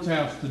in the Lord's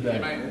house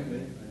today.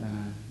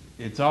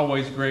 It's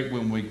always great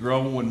when we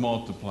grow and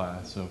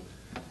multiply. So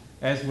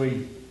as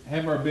we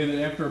have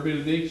after our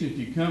benediction, if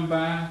you come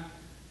by,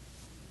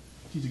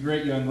 she's a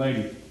great young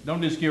lady.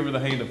 Don't just give her the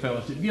hand of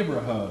fellowship, give her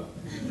a hug.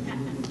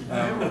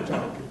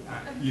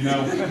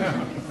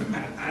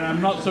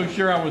 I'm not so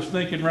sure I was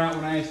thinking right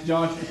when I asked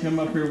Josh to come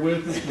up here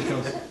with us,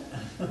 because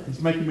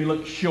he's making me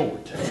look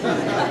short.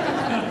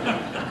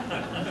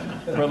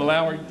 Brother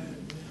Lowry,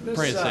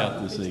 pray us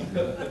out this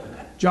evening.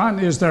 John,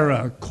 is there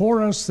a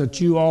chorus that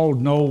you all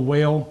know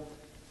well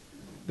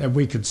that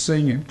we could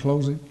sing in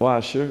closing? Why,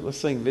 sure. Let's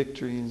sing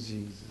Victory in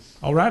Jesus.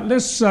 All right,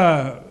 let's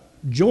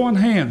join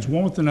hands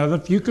one with another.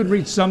 If you could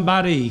reach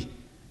somebody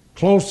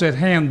close at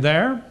hand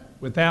there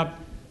without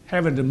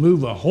having to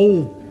move a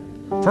whole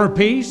fur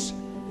piece,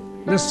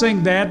 let's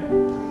sing that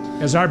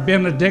as our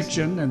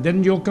benediction, and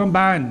then you'll come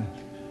by and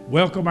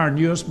welcome our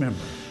newest member.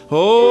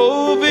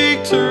 Oh,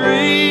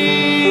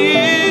 victory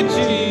in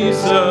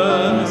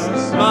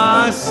Jesus,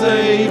 my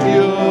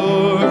Savior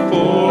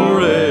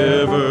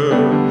forever.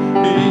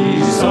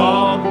 He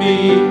sought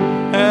me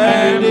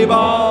and He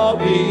bought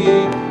me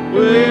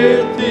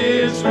with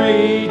His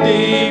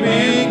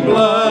redeeming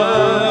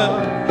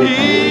blood.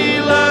 He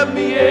loved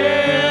me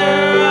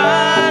ere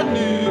I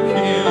knew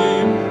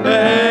Him,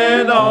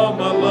 and all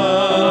my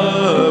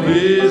love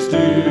is to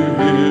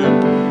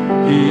Him.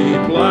 He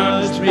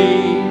plunged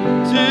me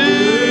to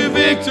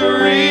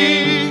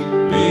victory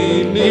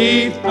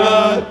beneath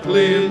a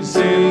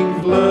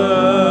cleansing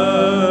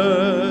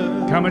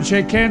flood. Come and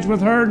shake hands with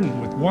her and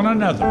with one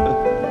another.